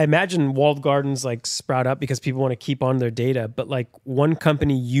compartment. I imagine walled gardens like sprout up because people want to keep on their data. But like one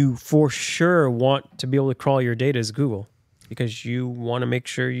company you for sure want to be able to crawl your data is Google, because you want to make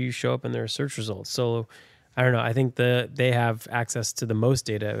sure you show up in their search results. So I don't know. I think they have access to the most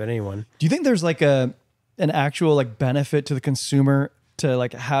data of anyone. Do you think there's like an actual like benefit to the consumer to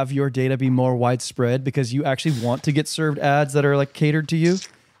like have your data be more widespread because you actually want to get served ads that are like catered to you?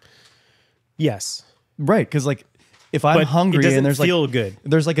 Yes. Right. Because like if I'm But hungry it doesn't and there's feel like good.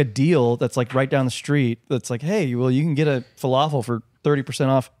 there's like a deal that's like right down the street that's like, hey, well, you can get a falafel for 30%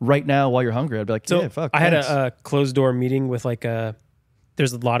 off right now while you're hungry. I'd be like, So yeah, fuck. I had thanks. a closed door meeting with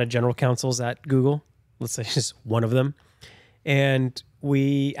there's a lot of general counsels at Google. Let's say just one of them. And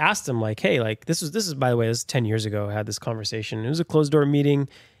we asked them like, hey, like this is, by the way, this is 10 years ago. I had this conversation. It was a closed door meeting.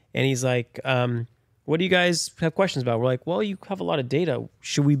 And he's like, what do you guys have questions about? We're like, well, you have a lot of data.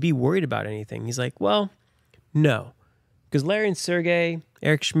 Should we be worried about anything? He's like, well, no. Because Larry and Sergey,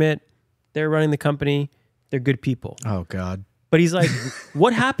 Eric Schmidt, they're running the company. They're good people. Oh God. But he's like,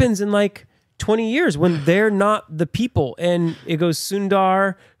 what happens in like 20 years when they're not the people? And it goes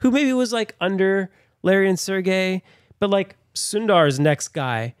Sundar, who maybe was like under Larry and Sergey, but like Sundar's next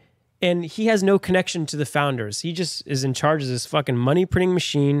guy, and he has no connection to the founders. He just is in charge of this fucking money printing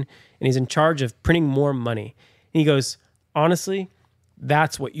machine, and he's in charge of printing more money. And he goes, honestly,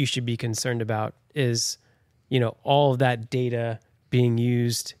 that's what you should be concerned about is, all of that data being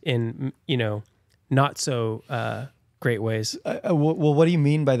used in, not so great ways. Well, what do you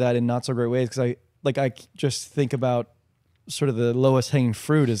mean by that in not so great ways? Because I just think about sort of the lowest hanging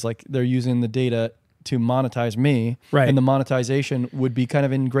fruit is like they're using the data to monetize me, right? And the monetization would be kind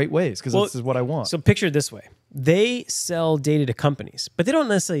of in great ways because this is what I want. So picture it this way: they sell data to companies, but they don't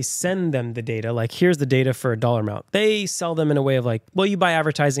necessarily send them the data. Like, here's the data for a dollar amount. They sell them in a way of like, well, you buy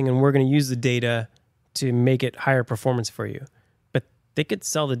advertising, and we're going to use the data to make it higher performance for you. But they could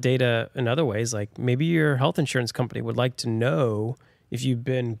sell the data in other ways. Like maybe your health insurance company would like to know if you've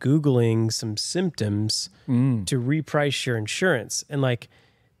been Googling some symptoms to reprice your insurance. And like,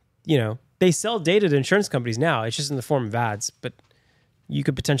 they sell data to insurance companies now. It's just in the form of ads, but you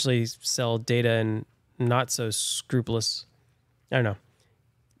could potentially sell data in not so scrupulous. I don't know.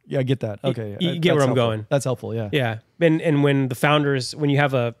 Yeah, I get that. Okay. You get where I'm going. That's helpful. Yeah. Yeah. And when the founders, when you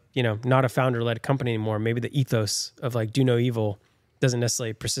have a, not a founder led company anymore, maybe the ethos of like do no evil doesn't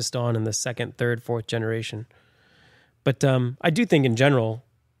necessarily persist on in the second, third, fourth generation. But I do think in general,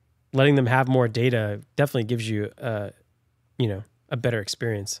 letting them have more data definitely gives you a better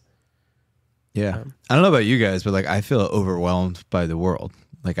experience. Yeah. I don't know about you guys, but like I feel overwhelmed by the world.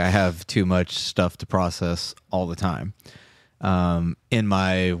 Like I have too much stuff to process all the time in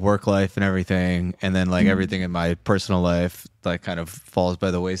my work life and everything. And then like everything in my personal life like kind of falls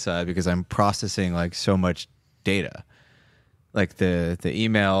by the wayside because I'm processing like so much data, like the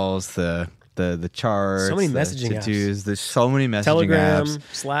emails, the charts, so many messaging apps. There's so many messaging Telegram, apps,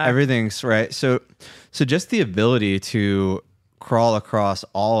 Slack, everything's right. So just the ability to crawl across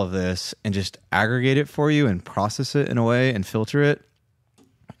all of this and just aggregate it for you and process it in a way and filter it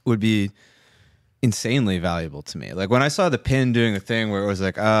would be insanely valuable to me. Like when I saw the pin doing a thing where it was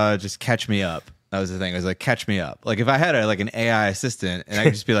like, just catch me up. That was the thing. It was like, catch me up. Like if I had an AI assistant and I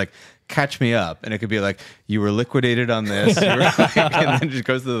could just be like, catch me up. And it could be like, you were liquidated on this. You were like, and then it just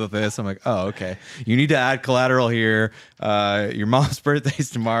goes to this. I'm like, oh, okay. You need to add collateral here. Your mom's birthday's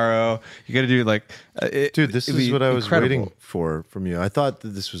tomorrow. You got to do like, dude, this is what I was waiting for from you. I thought that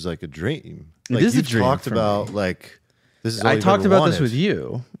this was like a dream. Like it is a you've dream talked for about me. like, this is all I you've talked ever about wanted. this with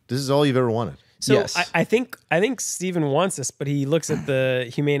you. This is all you've ever wanted. So Yes. I think Steven wants this, but he looks at the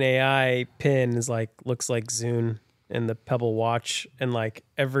Humane AI pin is like looks like Zune and the Pebble watch and like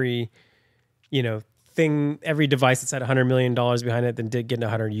every thing, every device that's had $100 million behind it, then did get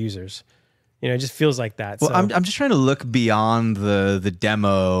 100 users. It just feels like that. Well, so I'm just trying to look beyond the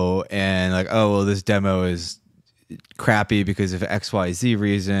demo and like, oh well, this demo is crappy because of XYZ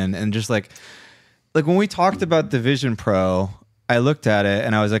reason, and just like when we talked about the Vision Pro, I looked at it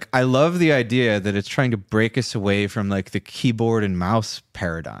and I was like, I love the idea that it's trying to break us away from like the keyboard and mouse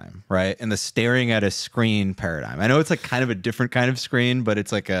paradigm, right? And the staring at a screen paradigm. I know it's like kind of a different kind of screen, but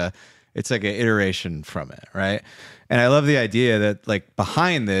it's like an iteration from it, right? And I love the idea that like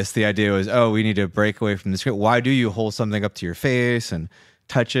behind this, the idea was, oh, we need to break away from the screen. Why do you hold something up to your face and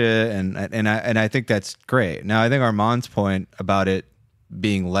touch it? And I think that's great. Now I think Armand's point about it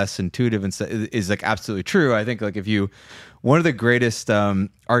being less intuitive and is like absolutely true. I think like one of the greatest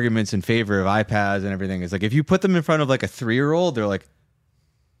arguments in favor of iPads and everything is like if you put them in front of like a 3-year-old, they're like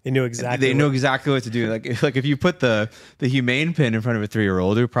they know exactly what to do. Like if you put the Humane pin in front of a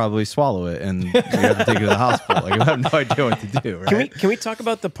 3-year-old, they'll probably swallow it and you have to take it to the hospital. Like you have no idea what to do. Right? Can we talk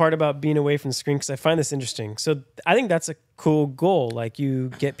about the part about being away from the screen? Because I find this interesting. So I think that's a cool goal. Like you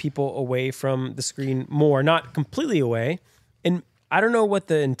get people away from the screen more, not completely away. And I don't know what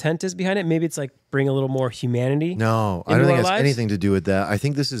the intent is behind it. Maybe it's like bring a little more humanity. No, I into don't think our it has lives. anything to do with that. I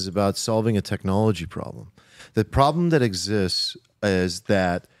think this is about solving a technology problem. The problem that exists is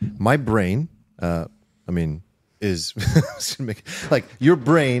that my brain, is like your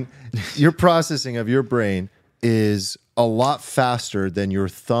brain, your processing of your brain is a lot faster than your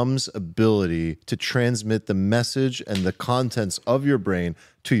thumb's ability to transmit the message and the contents of your brain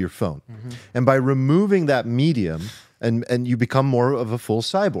to your phone. And by removing that medium, and you become more of a full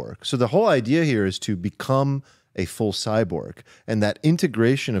cyborg. So the whole idea here is to become a full cyborg. And that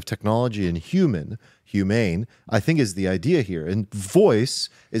integration of technology and humane, I think is the idea here. And voice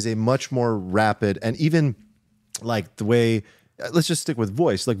is a much more rapid, and even like the way, let's just stick with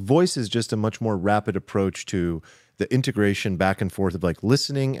voice. Like voice is just a much more rapid approach to the integration back and forth of like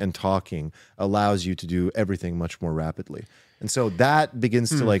listening and talking allows you to do everything much more rapidly. And so that begins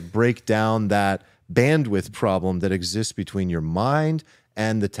to like break down that bandwidth problem that exists between your mind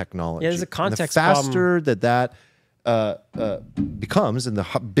and the technology. Yeah, there's a context and the faster that becomes, and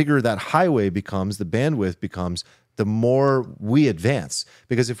the bigger that highway becomes, the bandwidth becomes, the more we advance.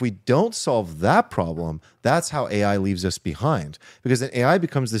 Because if we don't solve that problem, that's how AI leaves us behind. Because then AI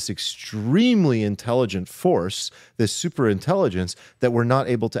becomes this extremely intelligent force, this super intelligence that we're not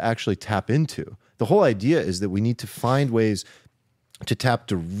able to actually tap into. The whole idea is that we need to find ways to tap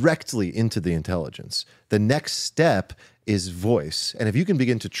directly into the intelligence. The next step is voice. And if you can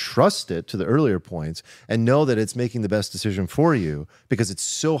begin to trust it, to the earlier points, and know that it's making the best decision for you because it's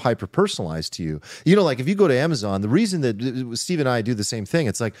so hyper-personalized to you. You know, like if you go to Amazon, the reason that Steve and I do the same thing,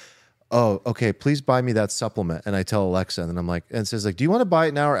 it's like, oh, okay, please buy me that supplement. And I tell Alexa, and then I'm like, and it says like, do you want to buy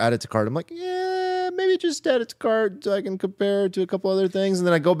it now or add it to cart? I'm like, yeah, maybe just add it to cart so I can compare it to a couple other things. And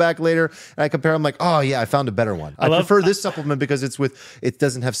then I go back later and I compare. I'm like, oh yeah, I found a better one. I prefer this supplement because it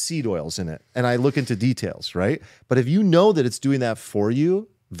doesn't have seed oils in it. And I look into details, right? But if you know that it's doing that for you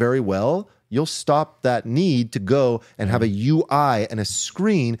very well, you'll stop that need to go and have a UI and a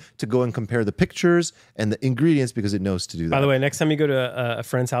screen to go and compare the pictures and the ingredients because it knows to do that. By the way, next time you go to a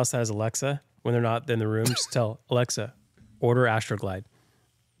friend's house that has Alexa, when they're not in the room, just tell Alexa, order Astroglide.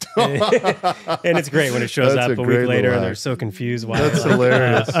 And it's great when it shows That's up a a great week later little and they're hack. so confused why That's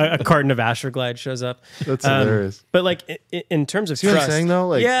hilarious. a carton of Astroglide shows up. That's hilarious. But like in terms of See what I'm trust, saying, though?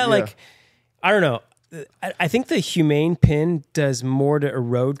 Like, yeah, yeah. like I don't know. I think the Humane pin does more to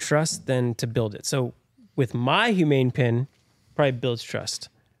erode trust than to build it. So with my Humane pin, probably builds trust.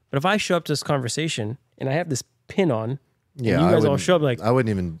 But if I show up to this conversation and I have this pin on, Yeah, and you I guys all wouldn't- show up like, I wouldn't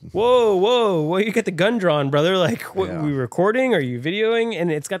even. whoa, you got the gun drawn, brother. Like, what, Yeah. we recording? Are you videoing?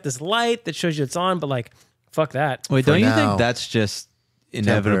 And it's got this light that shows you it's on, but like, fuck that. Wait, For don't you now. think that's just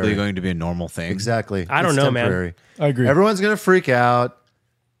inevitably Temporary. going to be a normal thing? Exactly. I don't It's know, man. temporary. I agree. Everyone's going to freak out.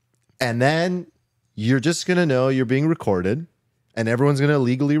 And then you're just going to know you're being recorded. And everyone's going to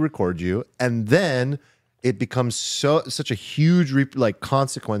legally record you. And then it becomes such a huge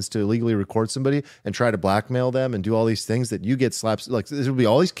consequence to illegally record somebody and try to blackmail them and do all these things that you get slapped. Like there will be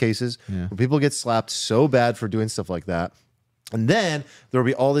all these cases where people get slapped so bad for doing stuff like that. And then there'll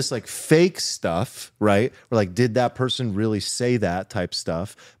be all this like fake stuff, right? Or like, did that person really say that type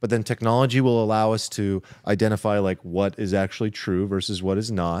stuff? But then technology will allow us to identify like what is actually true versus what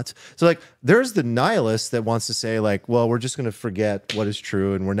is not. So like, there's the nihilist that wants to say like, well, we're just going to forget what is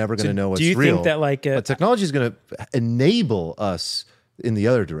true and we're never going to know what's do you real. think that like, But technology is going to enable us in the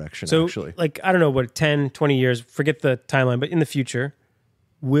other direction, so actually. like, I don't know, what, 10, 20 years, forget the timeline, but in the future,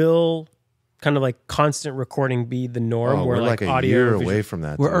 will kind of like constant recording be the norm? Oh, where we're like a audio year visual- away from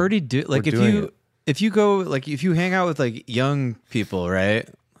that. We're dude. already like We're doing it. if you go like if you hang out with like young people, right?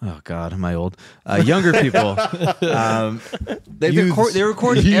 Oh God, am I old? Younger people, they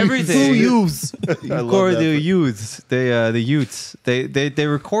record everything. Youths. I love Record that. the youths. The youths. They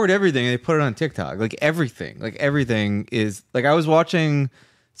record everything and they put it on TikTok. Like everything is like I was watching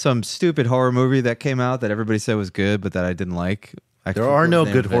some stupid horror movie that came out that everybody said was good, but that I didn't like. There are no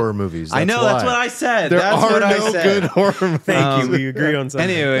good horror movies. I know, that's why. what I said. There That's are what I no said. good horror movies. Thank you. We agreed on something.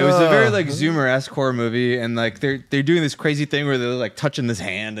 Anyway, it was a very like Zoomer-esque horror movie, and like they're doing this crazy thing where they're like touching this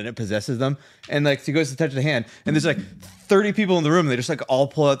hand and it possesses them, and like he goes to touch the hand, and there's like 30 people in the room, and they just like all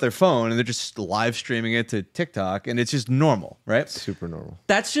pull out their phone and they're just live streaming it to TikTok, and it's just normal, right? Super normal.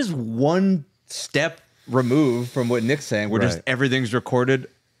 That's just one step removed from what Nick's saying, where just Right. everything's recorded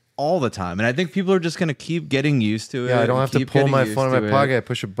all the time, and I think people are just going to keep getting used to it. Yeah, I don't and have to keep pull getting my used phone in to my it. pocket. I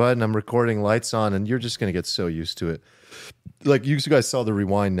push a button. I'm recording, lights on, and you're just going to get so used to it. Like you guys saw the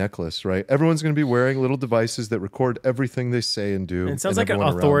Rewind necklace, right? Everyone's going to be wearing little devices that record everything they say and do. It sounds and like an everyone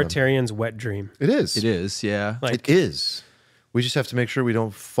around them. authoritarian's wet dream. It is. It is, yeah. Like, It is. We just have to make sure we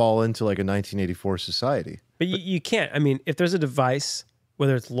don't fall into like a 1984 society. But you can't. I mean, if there's a device,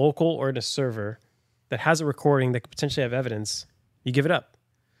 whether it's local or in a server, that has a recording that could potentially have evidence, you give it up.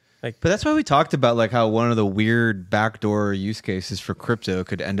 But that's why we talked about like how one of the weird backdoor use cases for crypto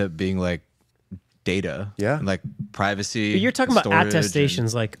could end up being like data, and like privacy. But you're talking about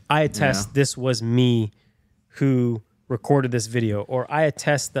attestations, like I attest this was me who recorded this video, or I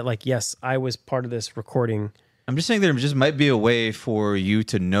attest that like yes, I was part of this recording. I'm just saying there just might be a way for you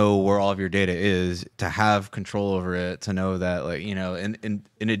to know where all of your data is, to have control over it, to know that like in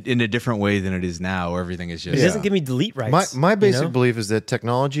a different way than it is now, where everything is just. It doesn't give me delete rights. My basic belief is that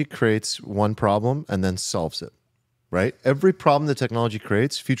technology creates one problem and then solves it. Right? Every problem that technology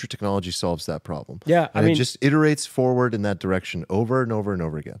creates, future technology solves that problem. Yeah, and it just iterates forward in that direction over and over and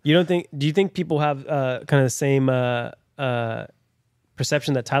over again. You don't think? Do you think people have kind of the same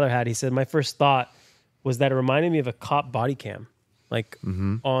perception that Tyler had? He said, "My first thought was that it reminded me of a cop body cam, like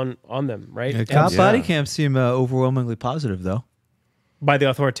on them, right? Yeah, cop body cams seem overwhelmingly positive, though, by the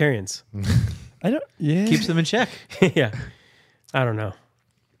authoritarians. Keeps them in check. Yeah, I don't know.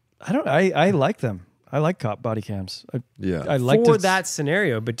 I like them. I like cop body cams. I like for that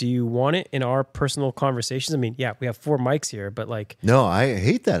scenario, but do you want it in our personal conversations? I mean, yeah, we have 4 mics here, but like... No, I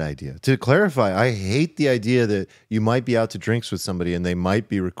hate that idea. To clarify, I hate the idea that you might be out to drinks with somebody and they might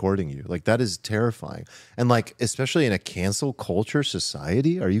be recording you. Like, that is terrifying. And like, especially in a cancel culture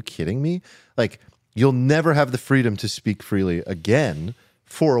society, are you kidding me? Like, you'll never have the freedom to speak freely again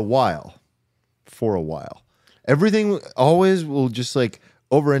for a while. For a while. Everything always will just like...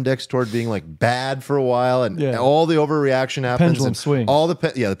 over-index toward being like bad for a while, and all the overreaction happens. Pendulum swing.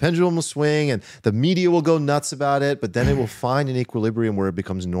 The pendulum will swing, and the media will go nuts about it. But then it will find an equilibrium where it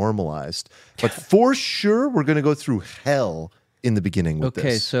becomes normalized. But for sure, we're going to go through hell in the beginning with this.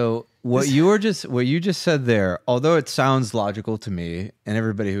 Okay, so what you just said there, although it sounds logical to me and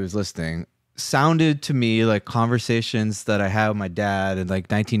everybody who is listening, sounded to me like conversations that I had with my dad in like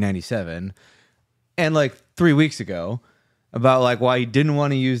 1997 and like 3 weeks ago. About like why he didn't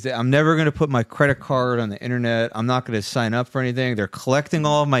want to use it. I'm never going to put my credit card on the internet. I'm not going to sign up for anything. They're collecting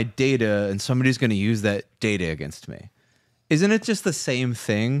all of my data and somebody's going to use that data against me. Isn't it just the same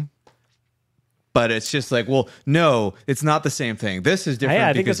thing? But it's just like, well, no, it's not the same thing. This is different. Yeah,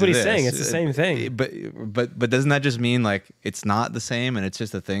 I think that's what he's this. saying. It's the same thing. But doesn't that just mean like it's not the same and it's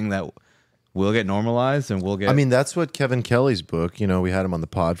just a thing that will get normalized and we'll get... I mean, that's what Kevin Kelly's book, we had him on the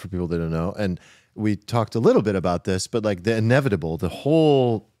pod for people that don't know. And we talked a little bit about this, but like the inevitable, the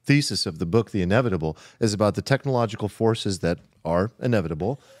whole thesis of the book, The Inevitable, is about the technological forces that are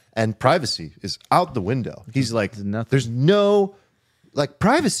inevitable, and privacy is out the window. He's like, there's no like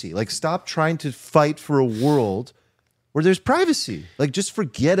privacy. Like, stop trying to fight for a world where there's privacy. Like, just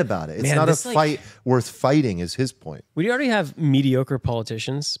forget about it. It's not a fight worth fighting, is his point. We already have mediocre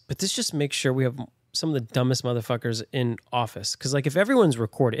politicians, but this just makes sure we have some of the dumbest motherfuckers in office. Because like if everyone's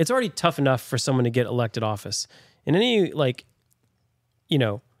recorded, it's already tough enough for someone to get elected office. And any like,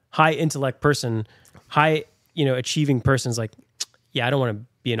 high intellect person, high, achieving person's like, yeah, I don't want to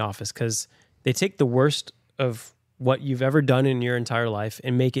be in office, because they take the worst of what you've ever done in your entire life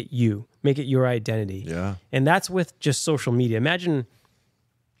and make it your identity. Yeah. And that's with just social media. Imagine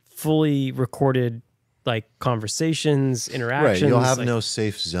fully recorded like conversations, interactions. Right, you'll have like, no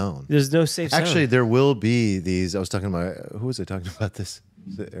safe zone. There's no safe zone. Actually, there will be these. I was talking about, who was I talking about this?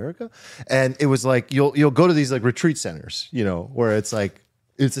 Is it Erica? And it was like you'll go to these like retreat centers, where it's like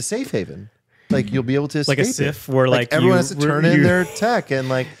it's a safe haven. Like you'll be able to escape like a SIF where like everyone has to turn in their tech, and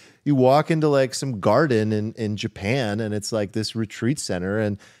like you walk into like some garden in Japan, and it's like this retreat center,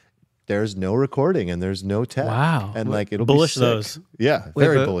 and there's no recording and there's no tech. Wow. And like it'll bullish be sick. those. Yeah,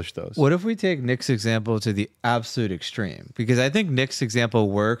 very bullish those. What if we take Nick's example to the absolute extreme? Because I think Nick's example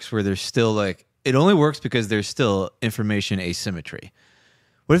works where there's still like, it only works because there's still information asymmetry.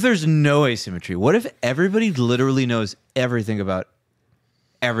 What if there's no asymmetry? What if everybody literally knows everything about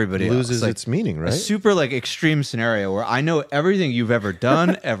everybody else? Loses its meaning, right? A super like extreme scenario where I know everything you've ever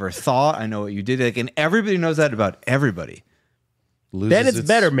done, ever thought. I know what you did, like, and everybody knows that about everybody. Then it's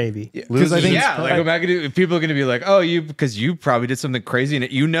better, maybe. Because I think people are going to be like, "Oh, because you probably did something crazy,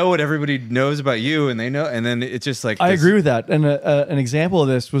 and you know what everybody knows about you, and they know." And then it's just like I agree with that. And an example of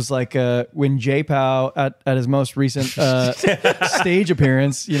this was like when J Pow at his most recent stage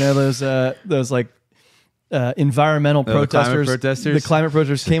appearance. Those like environmental protesters, the climate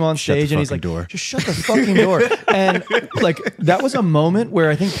protesters came on stage, and he's like, "Just shut the fucking door." And like that was a moment where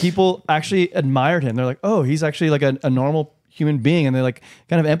I think people actually admired him. They're like, "Oh, he's actually like a normal human being," and they like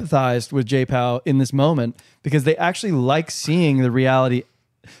kind of empathized with J Pow in this moment because they actually like seeing the reality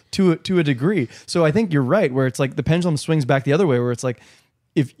to a degree. So I think you're right, where it's like the pendulum swings back the other way, where it's like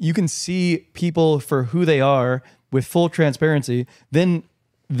if you can see people for who they are with full transparency, then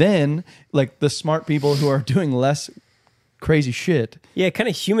like the smart people who are doing less crazy shit. Yeah, it kind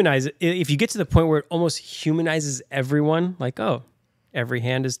of humanizes. If you get to the point where it almost humanizes everyone, like, oh, every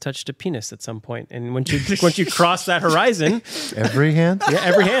hand has touched a penis at some point, and once you cross that horizon, Every hand? yeah,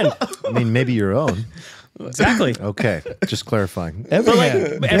 every hand, I mean, maybe your own. exactly. Okay, just clarifying. Every But like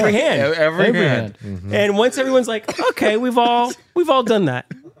hand. every hand, Every hand. and once everyone's like, okay, we've all done that,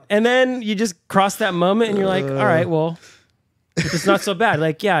 and then you just cross that moment, and you're like, all right, well, it's not so bad.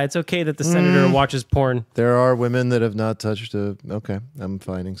 Like, yeah, it's okay that the senator watches porn. There are women that have not touched a. Okay, I'm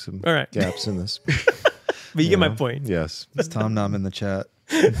finding some All right. gaps in this. But you get my point. Yes. Is Tom Nom in the chat?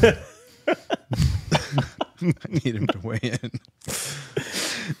 I need him to weigh in.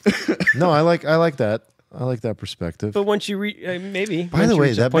 No, I like that. I like that perspective. But once you maybe. By once the you way,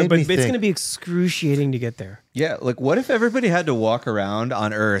 reach that point, made me but it's think- going to be excruciating to get there. Yeah, like what if everybody had to walk around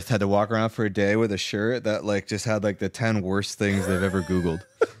on Earth, had to walk around for a day with a shirt that like just had like the 10 worst things they've ever Googled?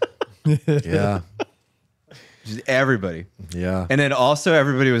 Yeah. Just everybody. Yeah. And then also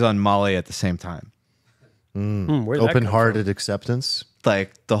everybody was on Molly at the same time. Where'd that come from? Open-hearted acceptance.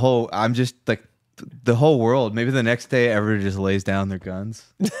 Like I'm just like the whole world. Maybe the next day everybody just lays down their guns.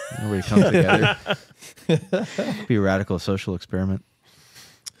 Everybody comes together. Be a radical social experiment.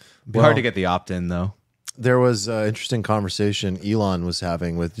 Be Well- hard to get the opt-in though. There was an interesting conversation Elon was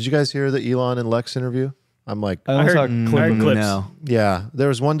having with. Did you guys hear the Elon and Lex interview? I'm like, I only heard- saw a I clip heard of it. clips. No. yeah. There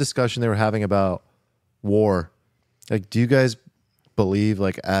was one discussion they were having about war. Like, do you guys believe,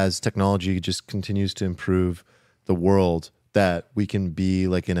 like, as technology just continues to improve the world, that we can be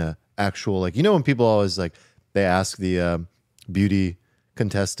like in a actual, like, you know, when people always like they ask the beauty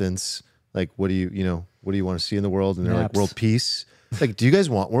contestants, like, what do you want to see in the world, and they're like, Naps. world peace. Like, do you guys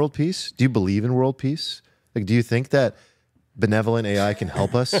want world peace? Do you believe in world peace? Like, do you think that benevolent AI can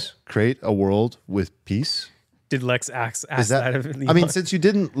help us create a world with peace? Did Lex ask Is that? that? Of I mean, since you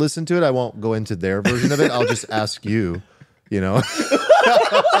didn't listen to it, I won't go into their version of it. I'll just ask you. You know?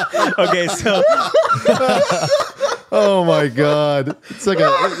 Okay, so Oh my God! It's like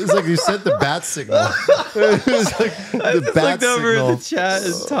you sent the bat signal. It's like the bat Looked over signal. in the chat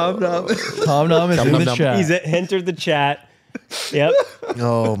is Tom Nom. Tom Nom is Tom in Nom the Nom. chat. he's entered the chat. Yep,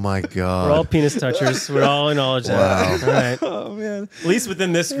 Oh my we're all God! penis touchers. We all acknowledge that. All right. Oh man. At least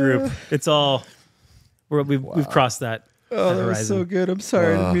within this group, it's all we've crossed that. Oh, that was so good. I'm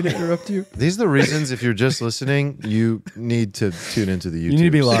sorry. I didn't mean to interrupt you. These are the reasons. If you're just listening, you need to tune into the YouTube. need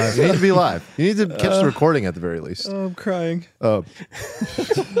to be live. You need to be live. You need to catch the recording at the very least. Oh, I'm crying.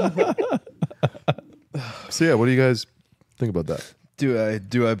 So yeah, what do you guys think about that?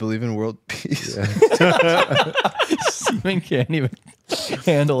 Do I believe in world peace? Steven can't even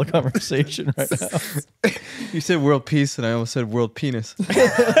handle a conversation right now. You said world peace, and I almost said world penis.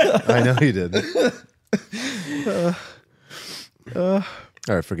 I know you did. All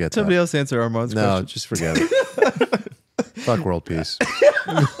right, forget Somebody that. else answer Armand's No, question. just forget it. Fuck world peace.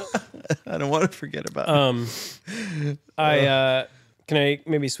 I don't want to forget about it. Can I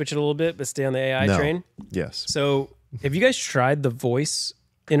maybe switch it a little bit, but stay on the AI No. train? Yes. So, have you guys tried the voice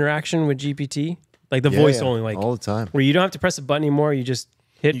interaction with GPT? Like the voice Yeah, only, like all the time. where you don't have to press a button anymore. You just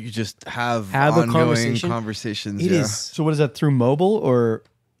hit. You just have a ongoing conversation. conversations. It yeah. is. So what is that, through mobile or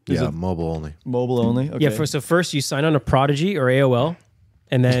is Yeah, it mobile only. mobile only? Okay. Yeah. So first you sign on to Prodigy or AOL,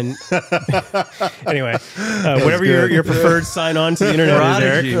 and then anyway, whatever your preferred sign on to the internet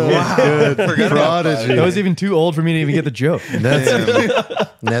Prodigy. is, Eric. Wow. Forgot about Prodigy. I was even too old for me to even get the joke.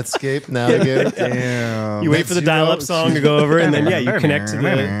 Netscape Navigator. Damn. You wait for the Zero. did-up song to go over, and then you connect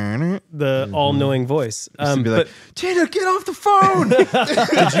to the all-knowing voice. Be like, But Tina, get off the phone.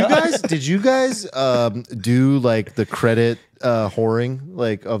 Did you guys do like the credit whoring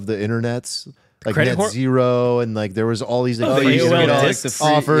like of the internets? Like Credit Net whore? Zero, and like there was all these like Oh, the free AOL internet discs?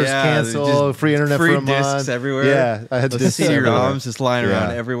 offers, Yeah, cancel, just free internet free for a month. discs everywhere. Yeah, I had The discs everywhere. CD-ROMs just lying around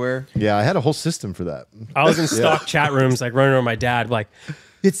Yeah. everywhere. Yeah, I had a whole system for that. I was in stock chat rooms, like running around my dad, like,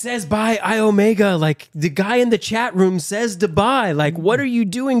 it says buy iOmega. Like the guy in the chat room says to buy. Like, what are you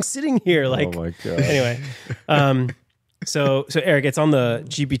doing sitting here? Like, Oh my God. Anyway, so Eric, it's on the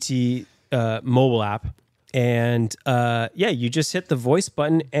GPT mobile app, and you just hit the voice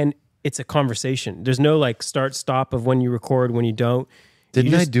button, and it's a conversation. There's no like start stop of when you record, when you don't.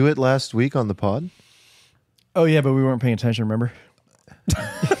 Didn't You I just- do it last week on the pod? Oh yeah, but we weren't paying attention, remember?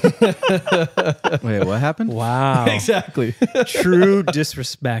 Wait, what happened? Wow, Exactly. true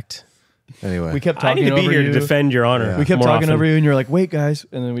disrespect. Anyway, We kept I talking need to be over here you. to defend your honor. Yeah. We kept more talking often. over you and you're like, wait guys.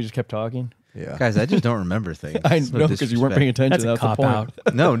 And then we just kept talking. Yeah. Guys, I just don't remember things. I It's no know because you weren't paying disrespect. attention. That's a That's the cop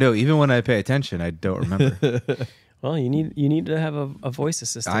point. out. No, even when I pay attention, I don't remember. Well, you need to have a voice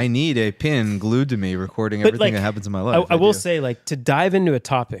assistant. I need a pin glued to me recording But, everything like, that happens in my life. I will do. say, like, to dive into a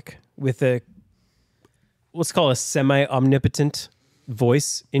topic with a, let's call it a semi-omnipotent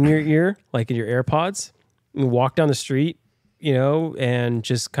voice in your ear, like in your AirPods, and walk down the street, and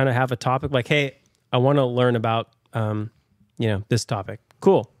just kind of have a topic like, hey, I want to learn about, this topic.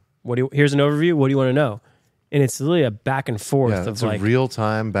 Cool. Here's an overview. What do you want to know? And it's really a back and forth Yeah, of it's like, a real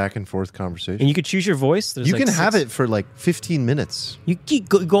time back and forth conversation. and you could choose your voice. There's You like can have 6 it for like 15 minutes. You keep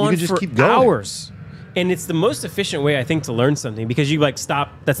going can just for keep going. hours. And it's the most efficient way, I think, to learn something because you like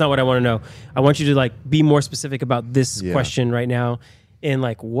stop. That's not what I want to know. I want you to like be more specific about this Yeah. question right now. And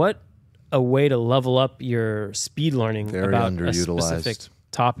like, what a way to level up your speed learning Very about a underutilized. specific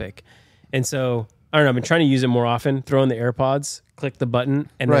topic. And so, I don't know. I've been trying to use it more often. Throw in the AirPods, click the button,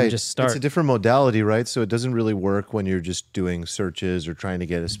 and then just start. It's a different modality, right? So it doesn't really work when you're just doing searches or trying to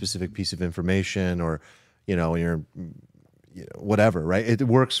get a specific piece of information or, when you're whatever, right? It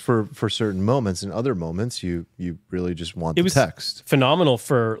works for certain moments. In other moments, you really just want the text. Phenomenal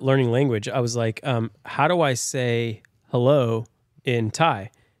for learning language. I was like, how do I say hello in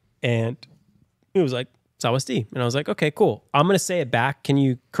Thai? And it was like, Sawasti. And I was like, okay, cool. I'm going to say it back. Can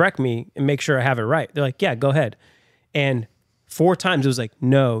you correct me and make sure I have it right? They're like, yeah, go ahead. And 4 times it was like,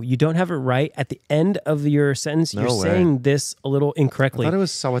 no, you don't have it right. At the end of your sentence, No you're way. saying this a little incorrectly. I thought it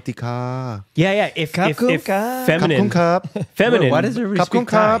was sawatika. Yeah. If feminine, Kapkun kap. feminine. Why does everybody speak Kapkun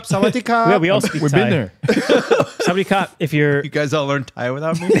kap. Thai? Sawatika. Yeah, we all speak We've Thai. been there. Somebody cop. If you're You guys all learned Thai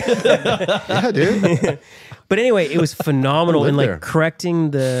without me? Yeah, dude. But anyway, it was phenomenal I in lived like there. correcting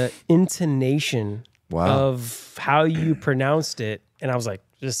the intonation Wow. of how you pronounced it. And I was like,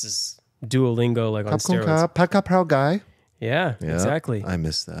 this is Duolingo like on Kapkun steroids. kap. Pad ka prao guy. Yeah, Yeah, exactly. I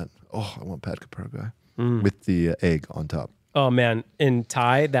miss that. Oh, I want pad ka prao guy with the egg on top. Oh man, in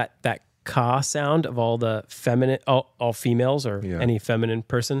Thai, that ka sound of all the feminine, all females or Yeah. any feminine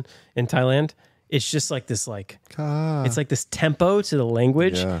person in Thailand, it's just like this Ka. it's like this tempo to the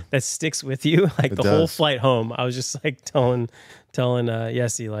language Yeah. that sticks with you. Like It the whole does. flight home, I was just like telling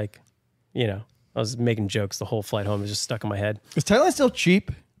Yessie, like, I was making jokes the whole flight home. It was just stuck in my head. Is Thailand still cheap?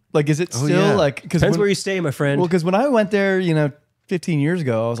 Like, is it still yeah. like? Because Depends where you stay, my friend. Well, because when I went there, 15 years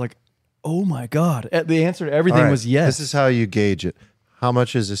ago, I was like, oh my god. The answer to everything All right, was yes. This is how you gauge it. How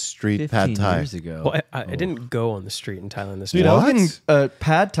much is a street pad 15 thai? years ago. Well, I didn't go on the street in Thailand this Dude, year. I was What? getting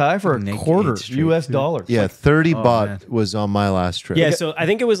pad Thai for a Naked quarter street US food. dollars. Yeah, Like, 30 baht man. was on my last trip. Yeah, so I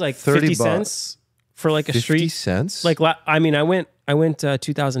think it was like 30 50 baht. cents for like a 50 street. cents? Like, I went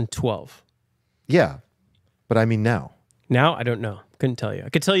 2012. Yeah. But I mean now. Now, I don't know. Couldn't tell you. I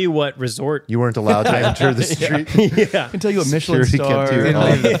could tell you what resort. You weren't allowed to enter the street. Yeah. I can tell you a Michelin Security kept star. you Didn't Oh.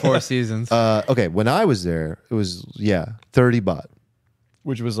 leave the Four Seasons. Okay, when I was there, it was 30 baht.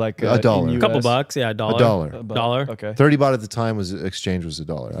 Which was like A dollar. in A A couple US. bucks. Yeah, a dollar. A dollar. Dollar. Okay. 30 baht at the time was exchange was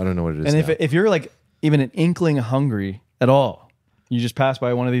 $1. I don't know what it is. And now. if you're like even an inkling hungry at all, you just pass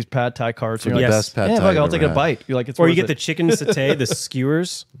by one of these pad Thai carts. For And the you're like, best pad yeah, thai fuck, I've I'll ever take a had. bite. You're like, it's Or you worth get the it. chicken satay, the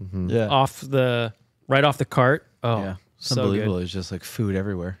skewers yeah. right off the cart. Oh, Yeah. It's so unbelievable. good. There's just like food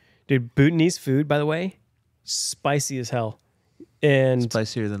everywhere. Dude, Bhutanese food, by the way, spicy as hell. And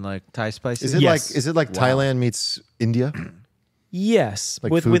Spicier than like Thai spicy. Yes. Is it like Thailand meets India? yes,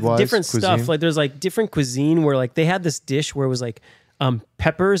 Like with food-wise, different cuisine? stuff. Like there's like different cuisine where like they had this dish where it was like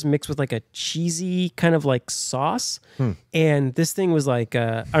peppers mixed with like a cheesy kind of like sauce. And this thing was like,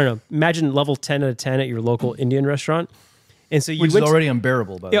 I don't know, imagine level 10 out of 10 at your local Indian restaurant. And so you Which is went already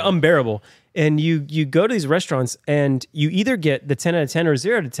unbearable, by the yeah, way. unbearable. And you go to these restaurants and you either get the 10 out of 10 or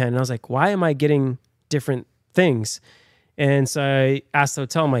 0 out of 10. And I was like, why am I getting different things? And so I asked the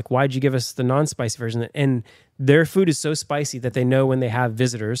hotel, I'm like, why'd you give us the non-spicy version? And their food is so spicy that they know when they have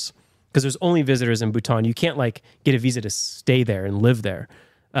visitors, because there's only visitors in Bhutan. You can't like get a visa to stay there and live there.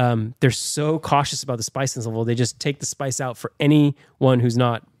 They're so cautious about the spiciness level. They just take the spice out for anyone who's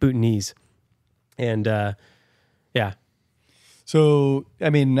not Bhutanese. And yeah. So, I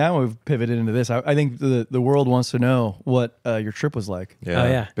mean, now we've pivoted into this. I think the world wants to know what your trip was like. Yeah. Oh,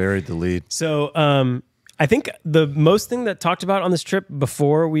 yeah. Buried the lead. So I think the most thing that talked about on this trip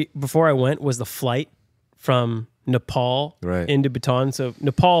before I went was the flight from Nepal Right. into Bhutan. So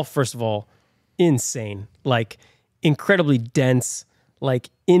Nepal, first of all, insane, like incredibly dense, like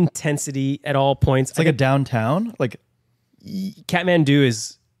intensity at all points. It's like a downtown. Like, Kathmandu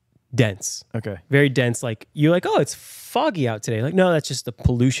is dense, okay. very dense. Like you're like, oh, it's foggy out today. Like, no, that's just the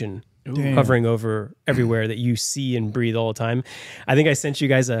pollution hovering over everywhere that you see and breathe all the time. I think I sent you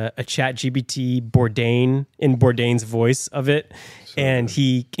guys a chat GPT Bourdain in Bourdain's voice of it. And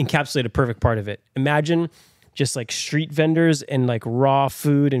he encapsulated a perfect part of it. Imagine just like street vendors and like raw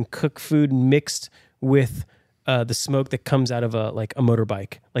food and cooked food mixed with the smoke that comes out of a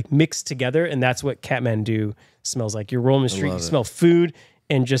motorbike, like mixed together. And that's what Kathmandu smells like. You're rolling the street, you smell food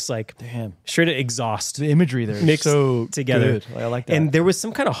and just like straight up exhaust. The imagery there is mixed so together. Good. I like that. And there was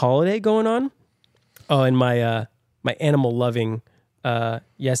some kind of holiday going on. Oh, and my animal loving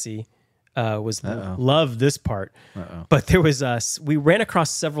Yessie loved this part. But there was we ran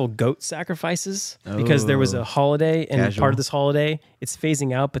across several goat sacrifices because there was a holiday, and part of this holiday it's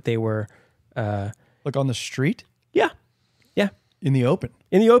phasing out, but they were like on the street? Yeah. In the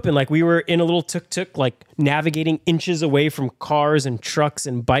open. Like we were in a little tuk-tuk, like navigating inches away from cars and trucks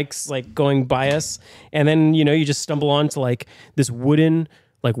and bikes like going by us. And then, you just stumble onto like this wooden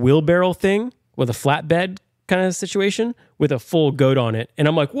like wheelbarrow thing with a flatbed kind of situation with a full goat on it. And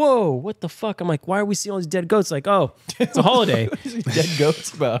I'm like, whoa, what the fuck? I'm like, why are we seeing all these dead goats? Like, oh, it's a holiday. Dead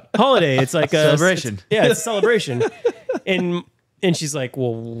goats about? Holiday. It's like a celebration. It's a celebration. And she's like,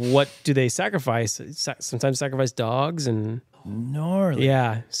 well, what do they sacrifice? Sometimes sacrifice dogs and... Gnarly.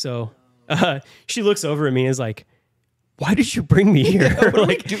 Yeah. So she looks over at me and is like, why did you bring me here? What are we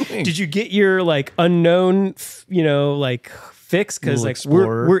like, doing? did you get your like unknown, like fix? Cause like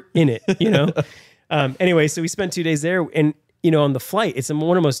we're in it, Anyway, so we spent 2 days there and, on the flight, it's one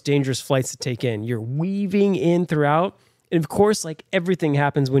of the most dangerous flights to take in. You're weaving in throughout. And of course, like everything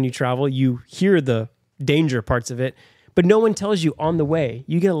happens when you travel, you hear the danger parts of it, but no one tells you on the way.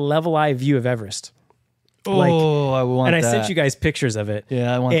 You get a level eye view of Everest. I want that. And I sent you guys pictures of it.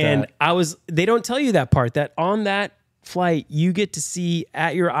 Yeah, I want that. And they don't tell you that part, that on that flight, you get to see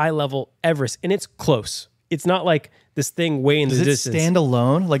at your eye level Everest, and it's close. It's not like this thing way in the distance. Does it stand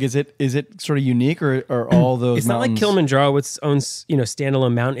alone? Like, is it sort of unique, or all those It's mountains? not like Kilimanjaro with its own,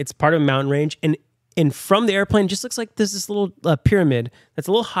 standalone mountain. It's part of a mountain range. And from the airplane, it just looks like there's this little pyramid that's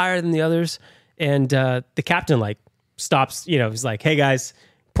a little higher than the others. And the captain, like, stops, he's like, hey, guys,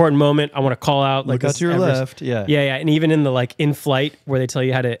 important moment. I want to call out. Like, look out to your left. Yeah. And even in the like in flight where they tell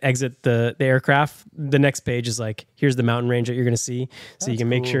you how to exit the aircraft, the next page is like, here's the mountain range that you're going to see, so you can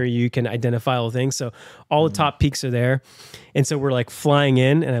make sure you can identify all the things. So all the top peaks are there, and so we're like flying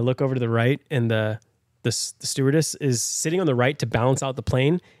in, and I look over to the right, and the stewardess is sitting on the right to balance out the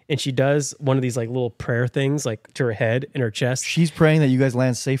plane, and she does one of these like little prayer things like to her head and her chest. She's praying that you guys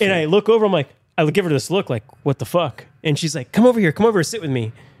land safely. And I look over, I'm like, I give her this look like, what the fuck? And she's like, come over here, sit with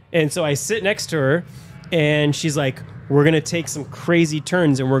me. And so I sit next to her, and she's like, we're going to take some crazy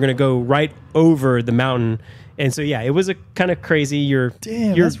turns, and we're going to go right over the mountain. And so, yeah, it was a kind of crazy.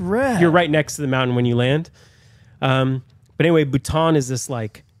 That's rad. You're right next to the mountain when you land. But anyway, Bhutan is this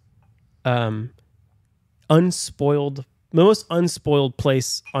like the most unspoiled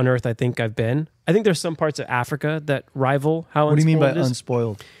place on earth I think I've been. I think there's some parts of Africa that rival how unspoiled it is. What do you mean by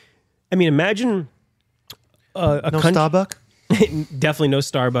unspoiled? I mean, imagine No Starbucks? Definitely no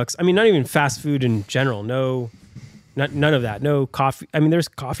Starbucks. I mean, not even fast food in general. None of that. No coffee. I mean, there's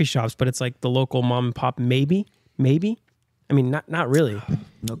coffee shops, but it's like the local mom and pop. Maybe. I mean, not really.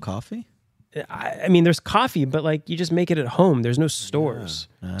 No coffee? I mean, there's coffee, but like you just make it at home. There's no stores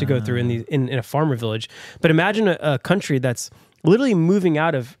to go through in a farmer village. But imagine a country that's literally moving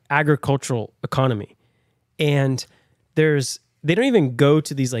out of agricultural economy, and they don't even go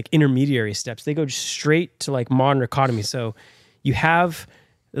to these like intermediary steps. They go straight to like modern economy. So you have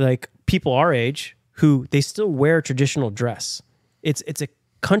like people our age who they still wear traditional dress. It's a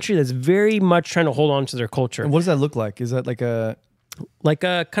country that's very much trying to hold on to their culture. And what does that look like? Is that like a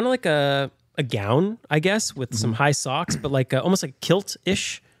kind of like a gown, I guess, with some high socks, but like almost like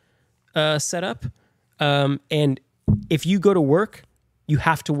kilt-ish setup. And if you go to work, you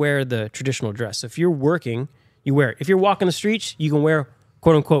have to wear the traditional dress. So if you're working, you wear it. If you're walking the streets, you can wear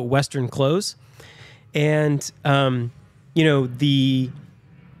quote unquote Western clothes. And the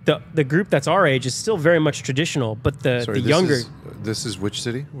group that's our age is still very much traditional, but the younger. This is which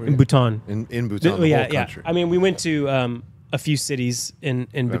city? In Bhutan. In Bhutan, the whole country. I mean, we went to a few cities in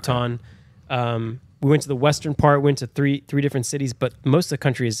Bhutan. We went to the western part, went to three different cities, but most of the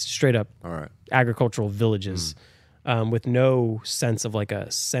country is straight up agricultural villages with no sense of like a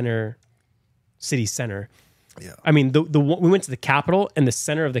city center. Yeah. I mean, we went to the capital, and the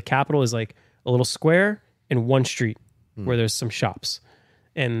center of the capital is like a little square and one street where there's some shops,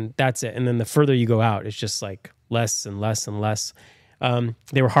 and that's it. And then the further you go out, it's just like less and less and less.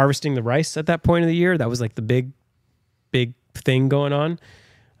 They were harvesting the rice at that point of the year. That was like the big thing going on.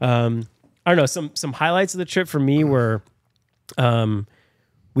 I don't know. Some highlights of the trip for me were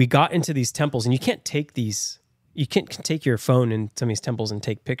we got into these temples, and you can't take your phone in some of these temples and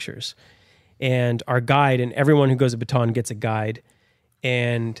take pictures. And our guide, and everyone who goes to Bhutan gets a guide,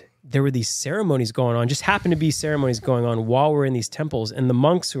 and there were these ceremonies going on, just happened to be ceremonies going on while we're in these temples. And the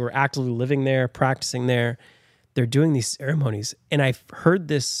monks who were actively living there, practicing there, they're doing these ceremonies. And I heard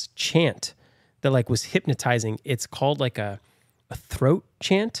this chant that like was hypnotizing. It's called like a throat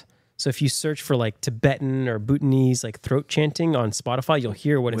chant. So if you search for like Tibetan or Bhutanese like throat chanting on Spotify, you'll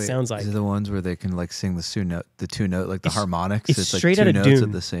hear what it sounds like. These are the ones where they can like sing the two note, like the harmonics. It's straight like out two of notes Dune.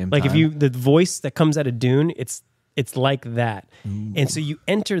 at the same like time. if you the voice that comes out of Dune, it's like that. And so you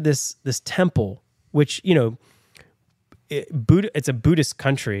enter this temple, which it's a Buddhist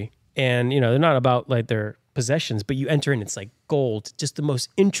country, and they're not about like their possessions, but you enter and it's like gold, just the most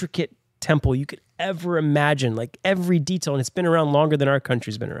intricate temple you could ever imagine, like every detail, and it's been around longer than our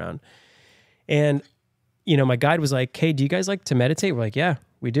country's been around. And my guide was like, "Hey, do you guys like to meditate?" We're like, "Yeah,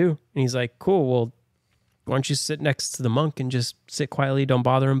 we do." And he's like, "Cool, well, why don't you sit next to the monk and just sit quietly, don't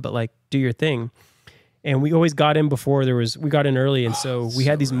bother him, but like do your thing." And we always got in we got in early, and so we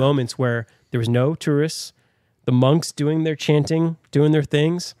had these moments where there was no tourists, the monks doing their chanting, doing their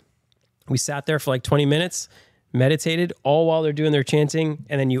things. We sat there for like 20 minutes, meditated, all while they're doing their chanting,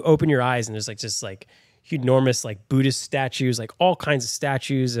 and then you open your eyes and there's like just like enormous like Buddhist statues, like all kinds of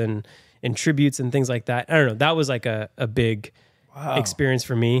statues and tributes and things like that. I don't know. That was like a big experience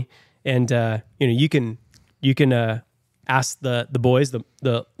for me. And you can ask the boys,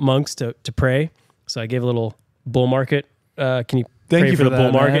 the monks to pray. So I gave a little bull market. Can you Thank pray you for the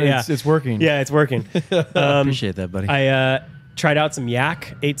bull market? Man. Yeah, It's working. Yeah, it's working. Appreciate that, buddy. I tried out some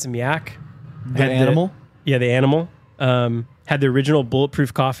yak, ate some yak. The animal? The animal. Had the original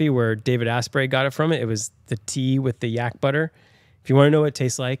bulletproof coffee where David Asprey got it from. It was the tea with the yak butter. If you want to know what it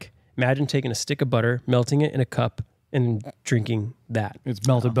tastes like, imagine taking a stick of butter, melting it in a cup, and drinking that. It's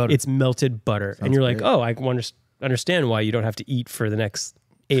melted butter. It's melted butter. And you're like, oh, I understand why you don't have to eat for the next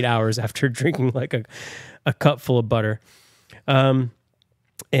 8 hours after drinking like a cup full of butter. I don't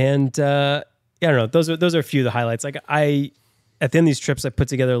know. Those are a few of the highlights. Like at the end of these trips, I put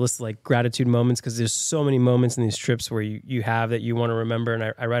together a list of like gratitude moments, because there's so many moments in these trips where you have that you want to remember, and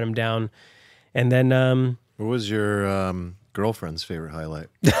I write them down. And then what was your girlfriend's favorite highlight?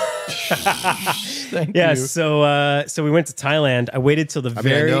 Thank yeah, you. so we went to Thailand. I waited till the I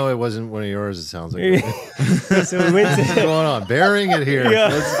very. mean, I know it wasn't one of yours. It sounds like. So we went What's to. going on? Bearing it here. Yeah.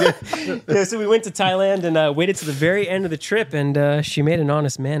 Let's get. Yeah, so we went to Thailand and waited to the very end of the trip, and she made an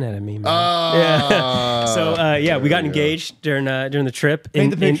honest man out of me, man. Yeah. So we got engaged during the trip.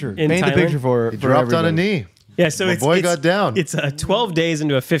 Paint the picture. In Paint Thailand. the picture for He dropped on a everybody. knee. Yeah, so My it's boy got down. It's 12 days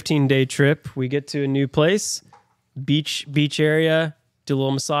into a 15-day trip. We get to a new place, beach area, do a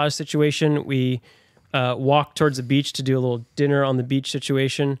little massage situation. We walk towards the beach to do a little dinner on the beach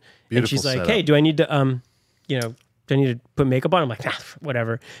situation. Beautiful and she's like, setup. "Hey, do I need to do I need to put makeup on?" I'm like,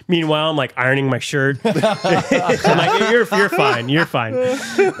 whatever. Meanwhile, I'm like ironing my shirt. I'm like, you're fine. You're fine.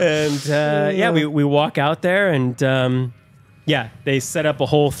 And we walk out there, and they set up a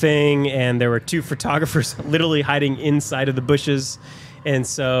whole thing, and there were 2 photographers literally hiding inside of the bushes. And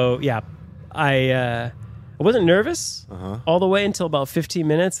so, I wasn't nervous all the way until about 15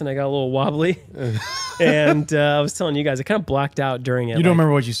 minutes, and I got a little wobbly. And I was telling you guys, I kind of blacked out during it. You don't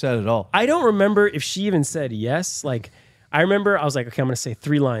remember what you said at all. I don't remember if she even said yes. Like, I remember I was like, okay, I'm going to say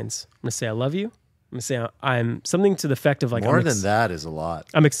 3 lines. I'm going to say, "I love you." I'm going to say, I'm something to the effect of like, More than that is a lot.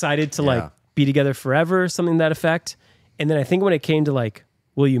 I'm excited to like be together forever, something to that effect. And then I think when it came to like,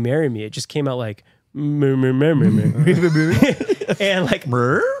 "Will you marry me?" It just came out like, "Meh, meh, meh, meh, meh." And like,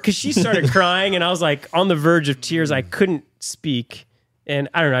 because she started crying, and I was like on the verge of tears. I couldn't speak. And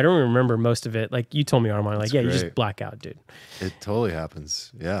I don't know. I don't remember most of it. Like you told me, Armand, like, you great. just black out, dude. It totally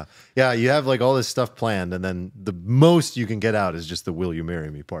happens. Yeah. Yeah. You have like all this stuff planned, and then the most you can get out is just the "will you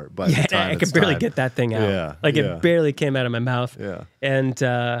marry me" part. By the Yeah, time I it's could barely time. get that thing out. Yeah, Like yeah. it barely came out of my mouth. Yeah. And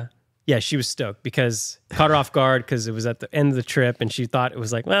she was stoked because caught her off guard because it was at the end of the trip, and she thought it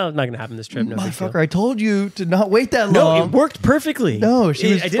was like, well, it's not going to happen this trip. No big deal. Motherfucker, I told you to not wait that No, long. it worked perfectly. No,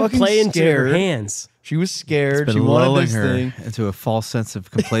 she was I didn't fucking play into her scared. hands. She was scared. Been She wanted lulling this her thing. into a false sense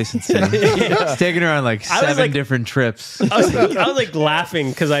of complacency. It's taking her on like I was 7 like- different trips. I was like laughing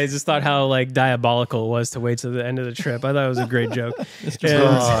because I just thought how like diabolical it was to wait to the end of the trip. I thought it was a great joke. And-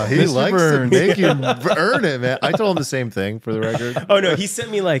 He Mr. likes Burns. to make you earn it, man. I told him the same thing, for the record. oh no, he sent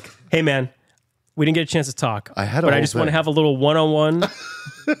me like, "Hey man, we didn't get a chance to talk. I had a but I whole just want to thing. have a little one-on-one,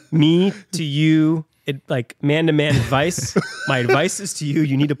 me to you, like man-to-man advice. My advice is to you: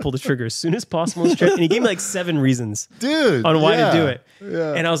 you need to pull the trigger as soon as possible on this trip." And he gave me like 7 reasons Dude. on why yeah, to do it.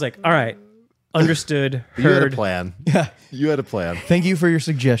 Yeah. And I was like, all right, understood, You had a heard. plan. Yeah. You had a plan. Thank you for your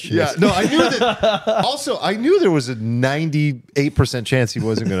suggestions. Yeah, no, I knew that. Also, I knew there was a 98% chance he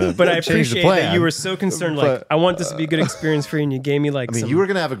wasn't going to But I change the appreciate plan. that you were so concerned. Like, But, I want this to be a good experience for you, and you gave me like, I mean, you were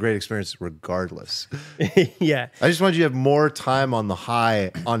going to have a great experience regardless. yeah. I just wanted you to have more time on the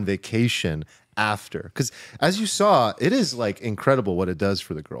high on vacation after. Because as you saw, it is like incredible what it does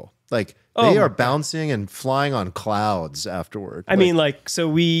for the girl. Like they are bouncing and flying on clouds afterward. I mean, like, so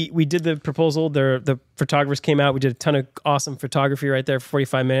we did the proposal. The photographers came out. We did a ton of awesome photography right there for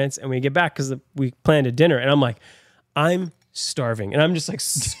 45 minutes, and we get back because we planned a dinner, and I'm like, I'm starving, and I'm just like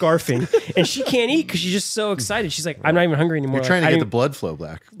scarfing, and she can't eat because she's just so excited. She's like, I'm not even hungry anymore. you're trying Like, to I get the didn't- blood flow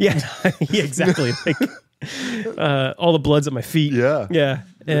back. Yeah, yeah, exactly. Like, all the blood's at my feet. Yeah. yeah,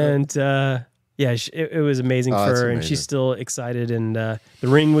 and yeah, it was amazing for that's her, and amazing. she's still excited. And the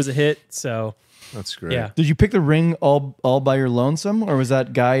ring was a hit, so That's great. yeah. Did you pick the ring all by your lonesome, or was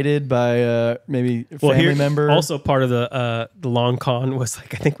that guided by maybe a family member? Also, part of the long con was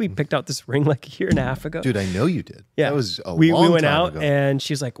like, I think we picked out this ring like a year and a half ago. Dude, I know you did. Yeah, That was a we long went time out, ago. and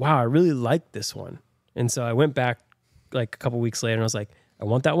she was like, "Wow, I really like this one." And so I went back like a couple weeks later, and I was like, "I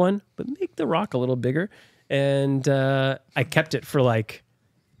want that one, but make the rock a little bigger." And I kept it for like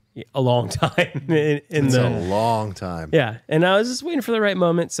a long time in It's the a long time. yeah, and I was just waiting for the right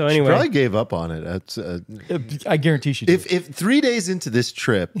moment. So She anyway, probably gave up on it. I guarantee she did. If 3 days into this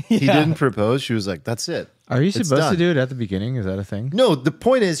trip he didn't propose, she was like, "That's it." Are you It's supposed done. to do it at the beginning? Is that a thing? No, the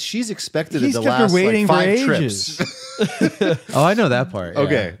point is she's expected He's it to kept her last waiting like for 5 ages. trips. Oh, I know that part. yeah.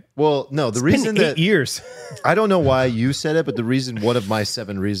 Okay. Well, no, the reason been 8 that years. I don't know why you said it, but the reason, one of my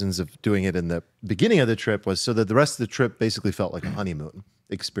 7 reasons of doing it in the beginning of the trip was so that the rest of the trip basically felt like a honeymoon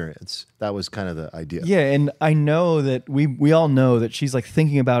experience. That was kind of the idea. Yeah, and I know that we all know that she's like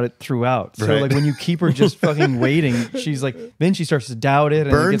thinking about it throughout. So Right. like when you keep her just fucking waiting, she's like then she starts to doubt it and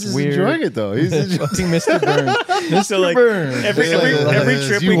it Burns gets is weird. enjoying it though. He's enjoying Fucking Mr. Burns. Mr. So like Burns. every It's like, every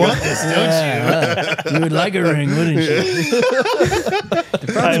trip you we want go, this, don't you? you would like a ring, wouldn't you?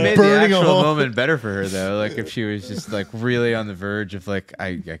 Probably made the burning a actual hole. moment better for her though. Like if she was just like really on the verge of like,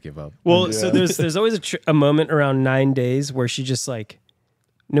 I give up. well, so there's always a moment around 9 days where she just like,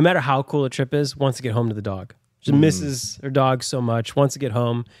 no matter how cool a trip is, wants to get home to the dog. She misses her dog so much, wants to get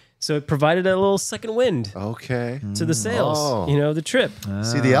home. So it provided a little second wind Okay. to the sails, Oh. the trip.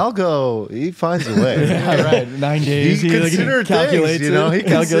 See, the algo, he finds a way. Yeah, right. 9 days. He considered calculates things, you know. He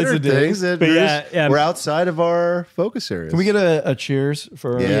calculates the considered days. things that But were yeah, just- yeah. were outside of our focus areas. Can we get a cheers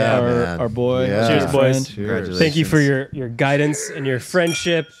for Yeah, man. our boy? Yeah. Cheers, our boys. friend? Congratulations. Thank you for your guidance and your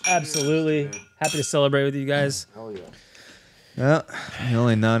friendship. Absolutely. Happy to celebrate with you guys. Well, the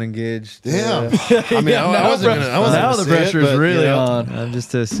only non-engaged. Damn. I mean, I now wasn't gonna. I wasn't now gonna the say it, pressure is but, really you know, on. I'm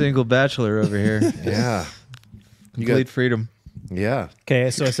just a single bachelor over here. Yeah. Complete freedom. Yeah.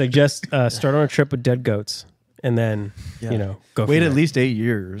 Okay, so I suggest start on a trip with dead goats, and then go. Wait from at there. least 8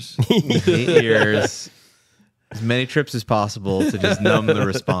 years. 8 years. As many trips as possible to just numb the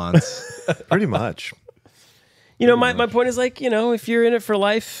response. Pretty much. My point is like if you're in it for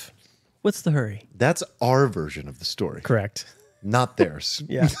life, what's the hurry? That's our version of the story, Correct. not theirs.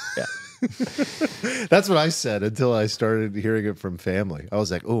 Yeah. Yeah. That's what I said until I started hearing it from family. I was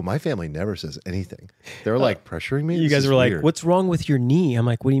like, "Oh, my family never says anything." They're like pressuring me. You This guys is were like, weird. "What's wrong with your knee?" I'm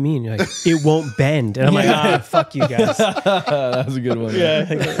like, "What do you mean?" You're like, "It won't bend." And I'm like, fuck you guys." That was a good one. Yeah.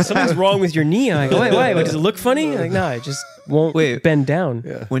 Like, something's wrong with your knee. I'm like, wait, does it look funny? Like, no, it just won't bend down.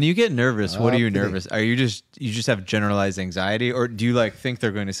 When you get nervous, what are you kidding. nervous? Are you just have generalized anxiety, or do you like think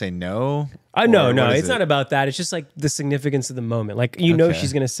they're going to say no? No, Or what is it's it? not about that. It's just like the significance of the moment. Like,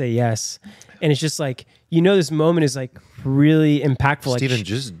 she's going to say yes. And it's just like, this moment is like really impactful. Steven, like,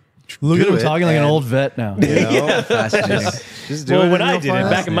 just Look do at him it talking like an and, old vet now. You know, Fascinating. just do it. when and I you'll did it find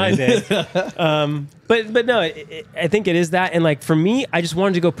back out. in my day. But no, I think it is that. And like for me, I just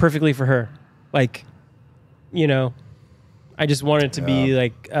wanted to go perfectly for her. Like, I just wanted it to be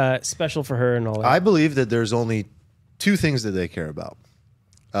like special for her and all that. I believe that there's only 2 things that they care about.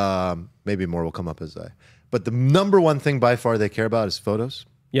 Maybe more will come up as but the number 1 thing by far they care about is photos.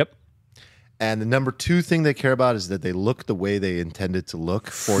 Yep. And the number 2 thing they care about is that they look the way they intended to look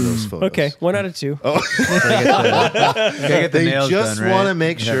for those photos. Okay. 1 out of 2. Gotta get the They nails just done, right? want to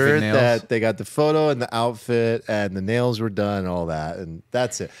make You have sure good nails. that they got the photo and the outfit and the nails were done and all that, and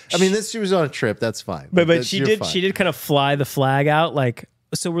that's it. I mean, she was on a trip. That's fine. But That's- she you're did fine. she did kind of fly the flag out like,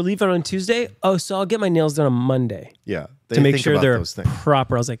 so we're leaving on Tuesday. Oh, so I'll get my nails done on Monday Yeah, they to make think sure about they're those things.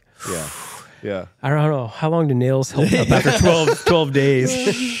 proper. I was like, Yeah. I don't know how long do nails hold up after 12 days.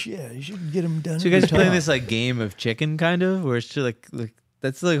 Yeah, you should get him done. So you guys are playing this like game of chicken, kind of, where it's just like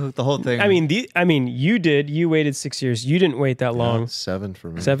That's like the whole thing. I mean, you did. You waited 6 years. You didn't wait that long. 7 for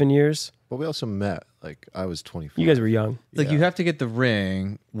me. 7 years. But we also met. Like I was 24. You guys were young. like you have to get the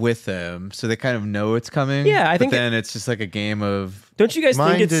ring with them, so they kind of know it's coming. Yeah, I think But then it's just like a game of. Don't you guys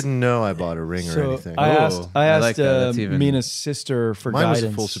Mine think it's didn't know I bought a ring or anything. I asked, Oh, I like that. That's even- Mina's sister for Mine was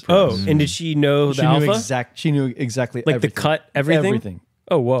guidance. a full surprise. Oh, and did she know She the knew alpha? She knew exactly Like everything. the cut, everything? Everything.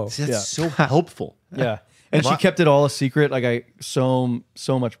 Oh, whoa. That's Yeah. so helpful. Yeah. And she kept it all a secret. Like I so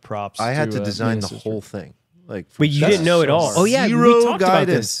much props. I had to to design Mina's the sister. whole thing. Like, But you That's didn't know it so all. hard. Oh, yeah. Zero We talked about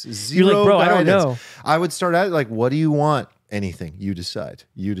guidance. this. Zero You're like, bro, I don't guidance. know. I would start out like, what do you want? Anything. You decide.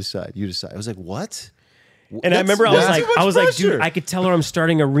 You decide. You decide. I was like, what? And I remember I was That's like, too much dude, pressure. I could tell her I'm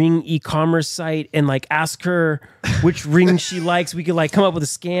starting a ring e-commerce site and like ask her which ring she likes. We could like come up with a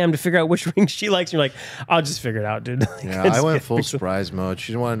scam to figure out which ring she likes. And you're like, I'll just figure it out, dude. Yeah, I went full surprise mode.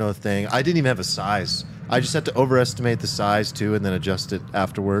 She didn't want to know a thing. I didn't even have a size. I just had to overestimate the size too, and then adjust it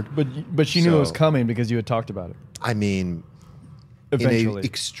afterward. But she knew it was So- coming because you had talked about it. I mean, in Eventually. a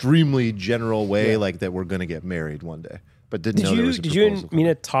extremely general way, like that we're gonna get married one day, but didn't know there was a Did you proposal. and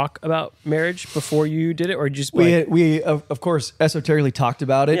Mina talk about marriage before you did it, or just We like, we of course esoterically talked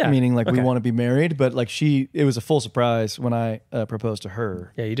about it, Yeah, meaning like we okay. want to be married. But like it was a full surprise when I proposed to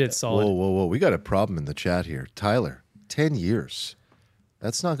her. yeah, you did solid. Whoa! We got a problem in the chat here, Tyler. 10 years.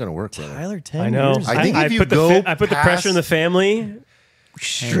 That's not gonna work, brother. Tyler, 10 I know. years. I think if you put go I put the pressure in the past- family.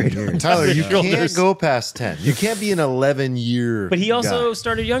 Straight up. Tyler, you Shoulders. can't go past 10. You can't be an 11-year. But he also guy.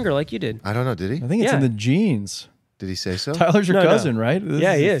 started younger, like you did. I don't know. Did he? I think it's Yeah. in the genes. Did he say so? Tyler's your No, no. cousin, right?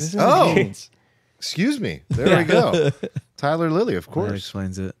 Yeah, he is. this in the Oh. genes. Excuse me. There we go. Tyler Lilly, of That course.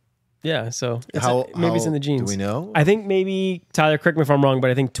 explains it. Yeah, so it's maybe it's in the do genes. we know? I think maybe Tyler. Correct me if I'm wrong, but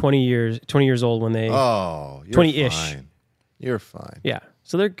I think 20 years old when they. Oh, you're 20-ish. fine. You're fine. Yeah,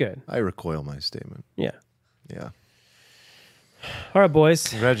 so they're good. I recoil my statement. Yeah. Yeah. All right, boys.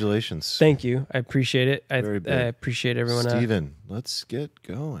 Congratulations. Thank you. I appreciate it. I Very big. appreciate everyone. Steven, let's get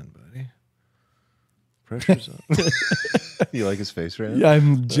going, buddy. Pressure's on. You like his face right now? Yeah,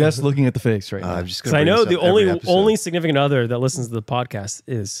 I'm just looking at the face right now. I'm just Because going I to know the only significant other that listens to the podcast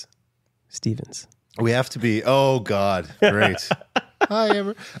is Stevens. We have to be. Oh, God. Great. Hi,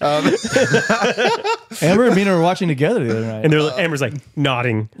 Amber. Amber and Mina were watching together the other night. And Amber's like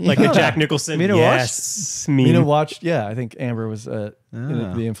nodding, like a Jack Nicholson. Mina yes, me. Mina watched. Yeah, I think Amber was the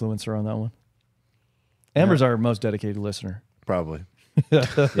influencer on that one. Amber's our most dedicated listener. Probably.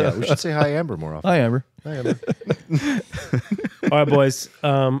 Yeah, we should say hi, Amber, more often. Hi, Amber. Hi, Amber. All right, boys.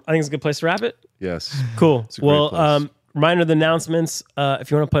 I think it's a good place to wrap it. Yes. Cool. a great Well, place. reminder of the announcements.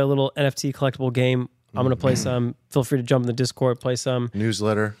 If you want to play a little NFT collectible game, I'm going to play some. Feel free to jump in the Discord, play some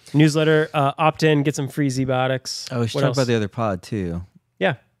Newsletter. newsletter, opt in, get some free Z-Biotics. Oh, we should What talk else? about the other pod too.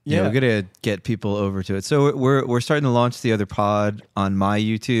 Yeah. Yeah, we're gonna get people over to it. So we're starting to launch the other pod on my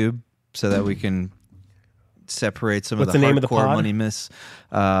YouTube so that we can separate some What's of the the name of the hardcore pod? money myths.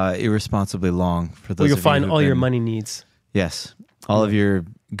 Irresponsibly long for those. Well, you'll of you find who've all your been- money needs. Yes, all of your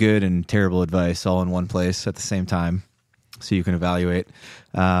good and terrible advice all in one place at the same time, so you can evaluate.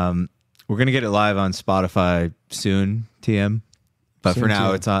 We're gonna get it live on Spotify soon, TM. But Soon, for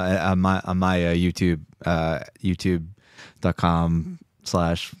now, TM. it's on my YouTube,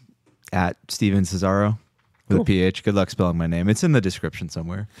 youtube.com/@Steven Cesaro with a PH. Good luck spelling my name. It's in the description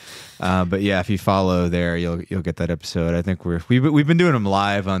somewhere. But yeah, if you follow there, you'll get that episode. I think we've been doing them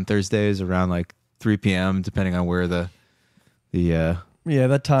live on Thursdays around like 3 p.m. depending on where the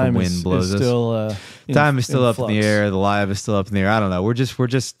that time wind is blows us. still time is still up in flux. the air. The live is still up in the air. I don't know. We're just kind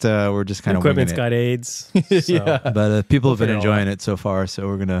of winging Equipment's it. got AIDS. So. Yeah. But people have been figure it all enjoying it so far, so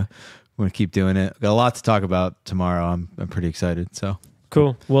we're gonna keep doing it. Got a lot to talk about tomorrow. I'm pretty excited. So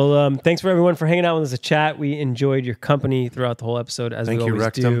Cool. Well, thanks for everyone for hanging out with us at chat. We enjoyed your company throughout the whole episode, as Thank we you, always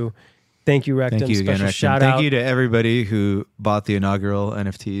Rectum. do. Thank you, Rectum. thank you again, Special Rectum. shout Thank out. you to everybody who bought the inaugural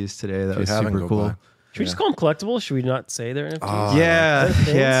NFTs today. That If you was haven't, super go cool. buy. Should we just call them collectibles? Should we not say they're NFTs? Oh, Yeah, Those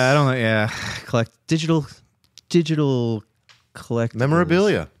things? yeah. I don't know. Yeah, collect digital collect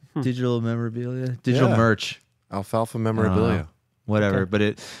Memorabilia. digital memorabilia, digital Yeah. merch. Alfalfa memorabilia. Whatever, Okay. but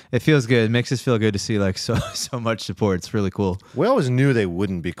it feels good. It makes us feel good to see like so much support. It's really cool. We always knew they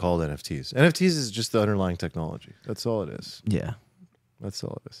wouldn't be called NFTs. NFTs is just the underlying technology. That's all it is. Yeah. That's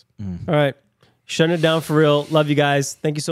all it is. All right. Shutting it down for real. Love you guys. Thank you so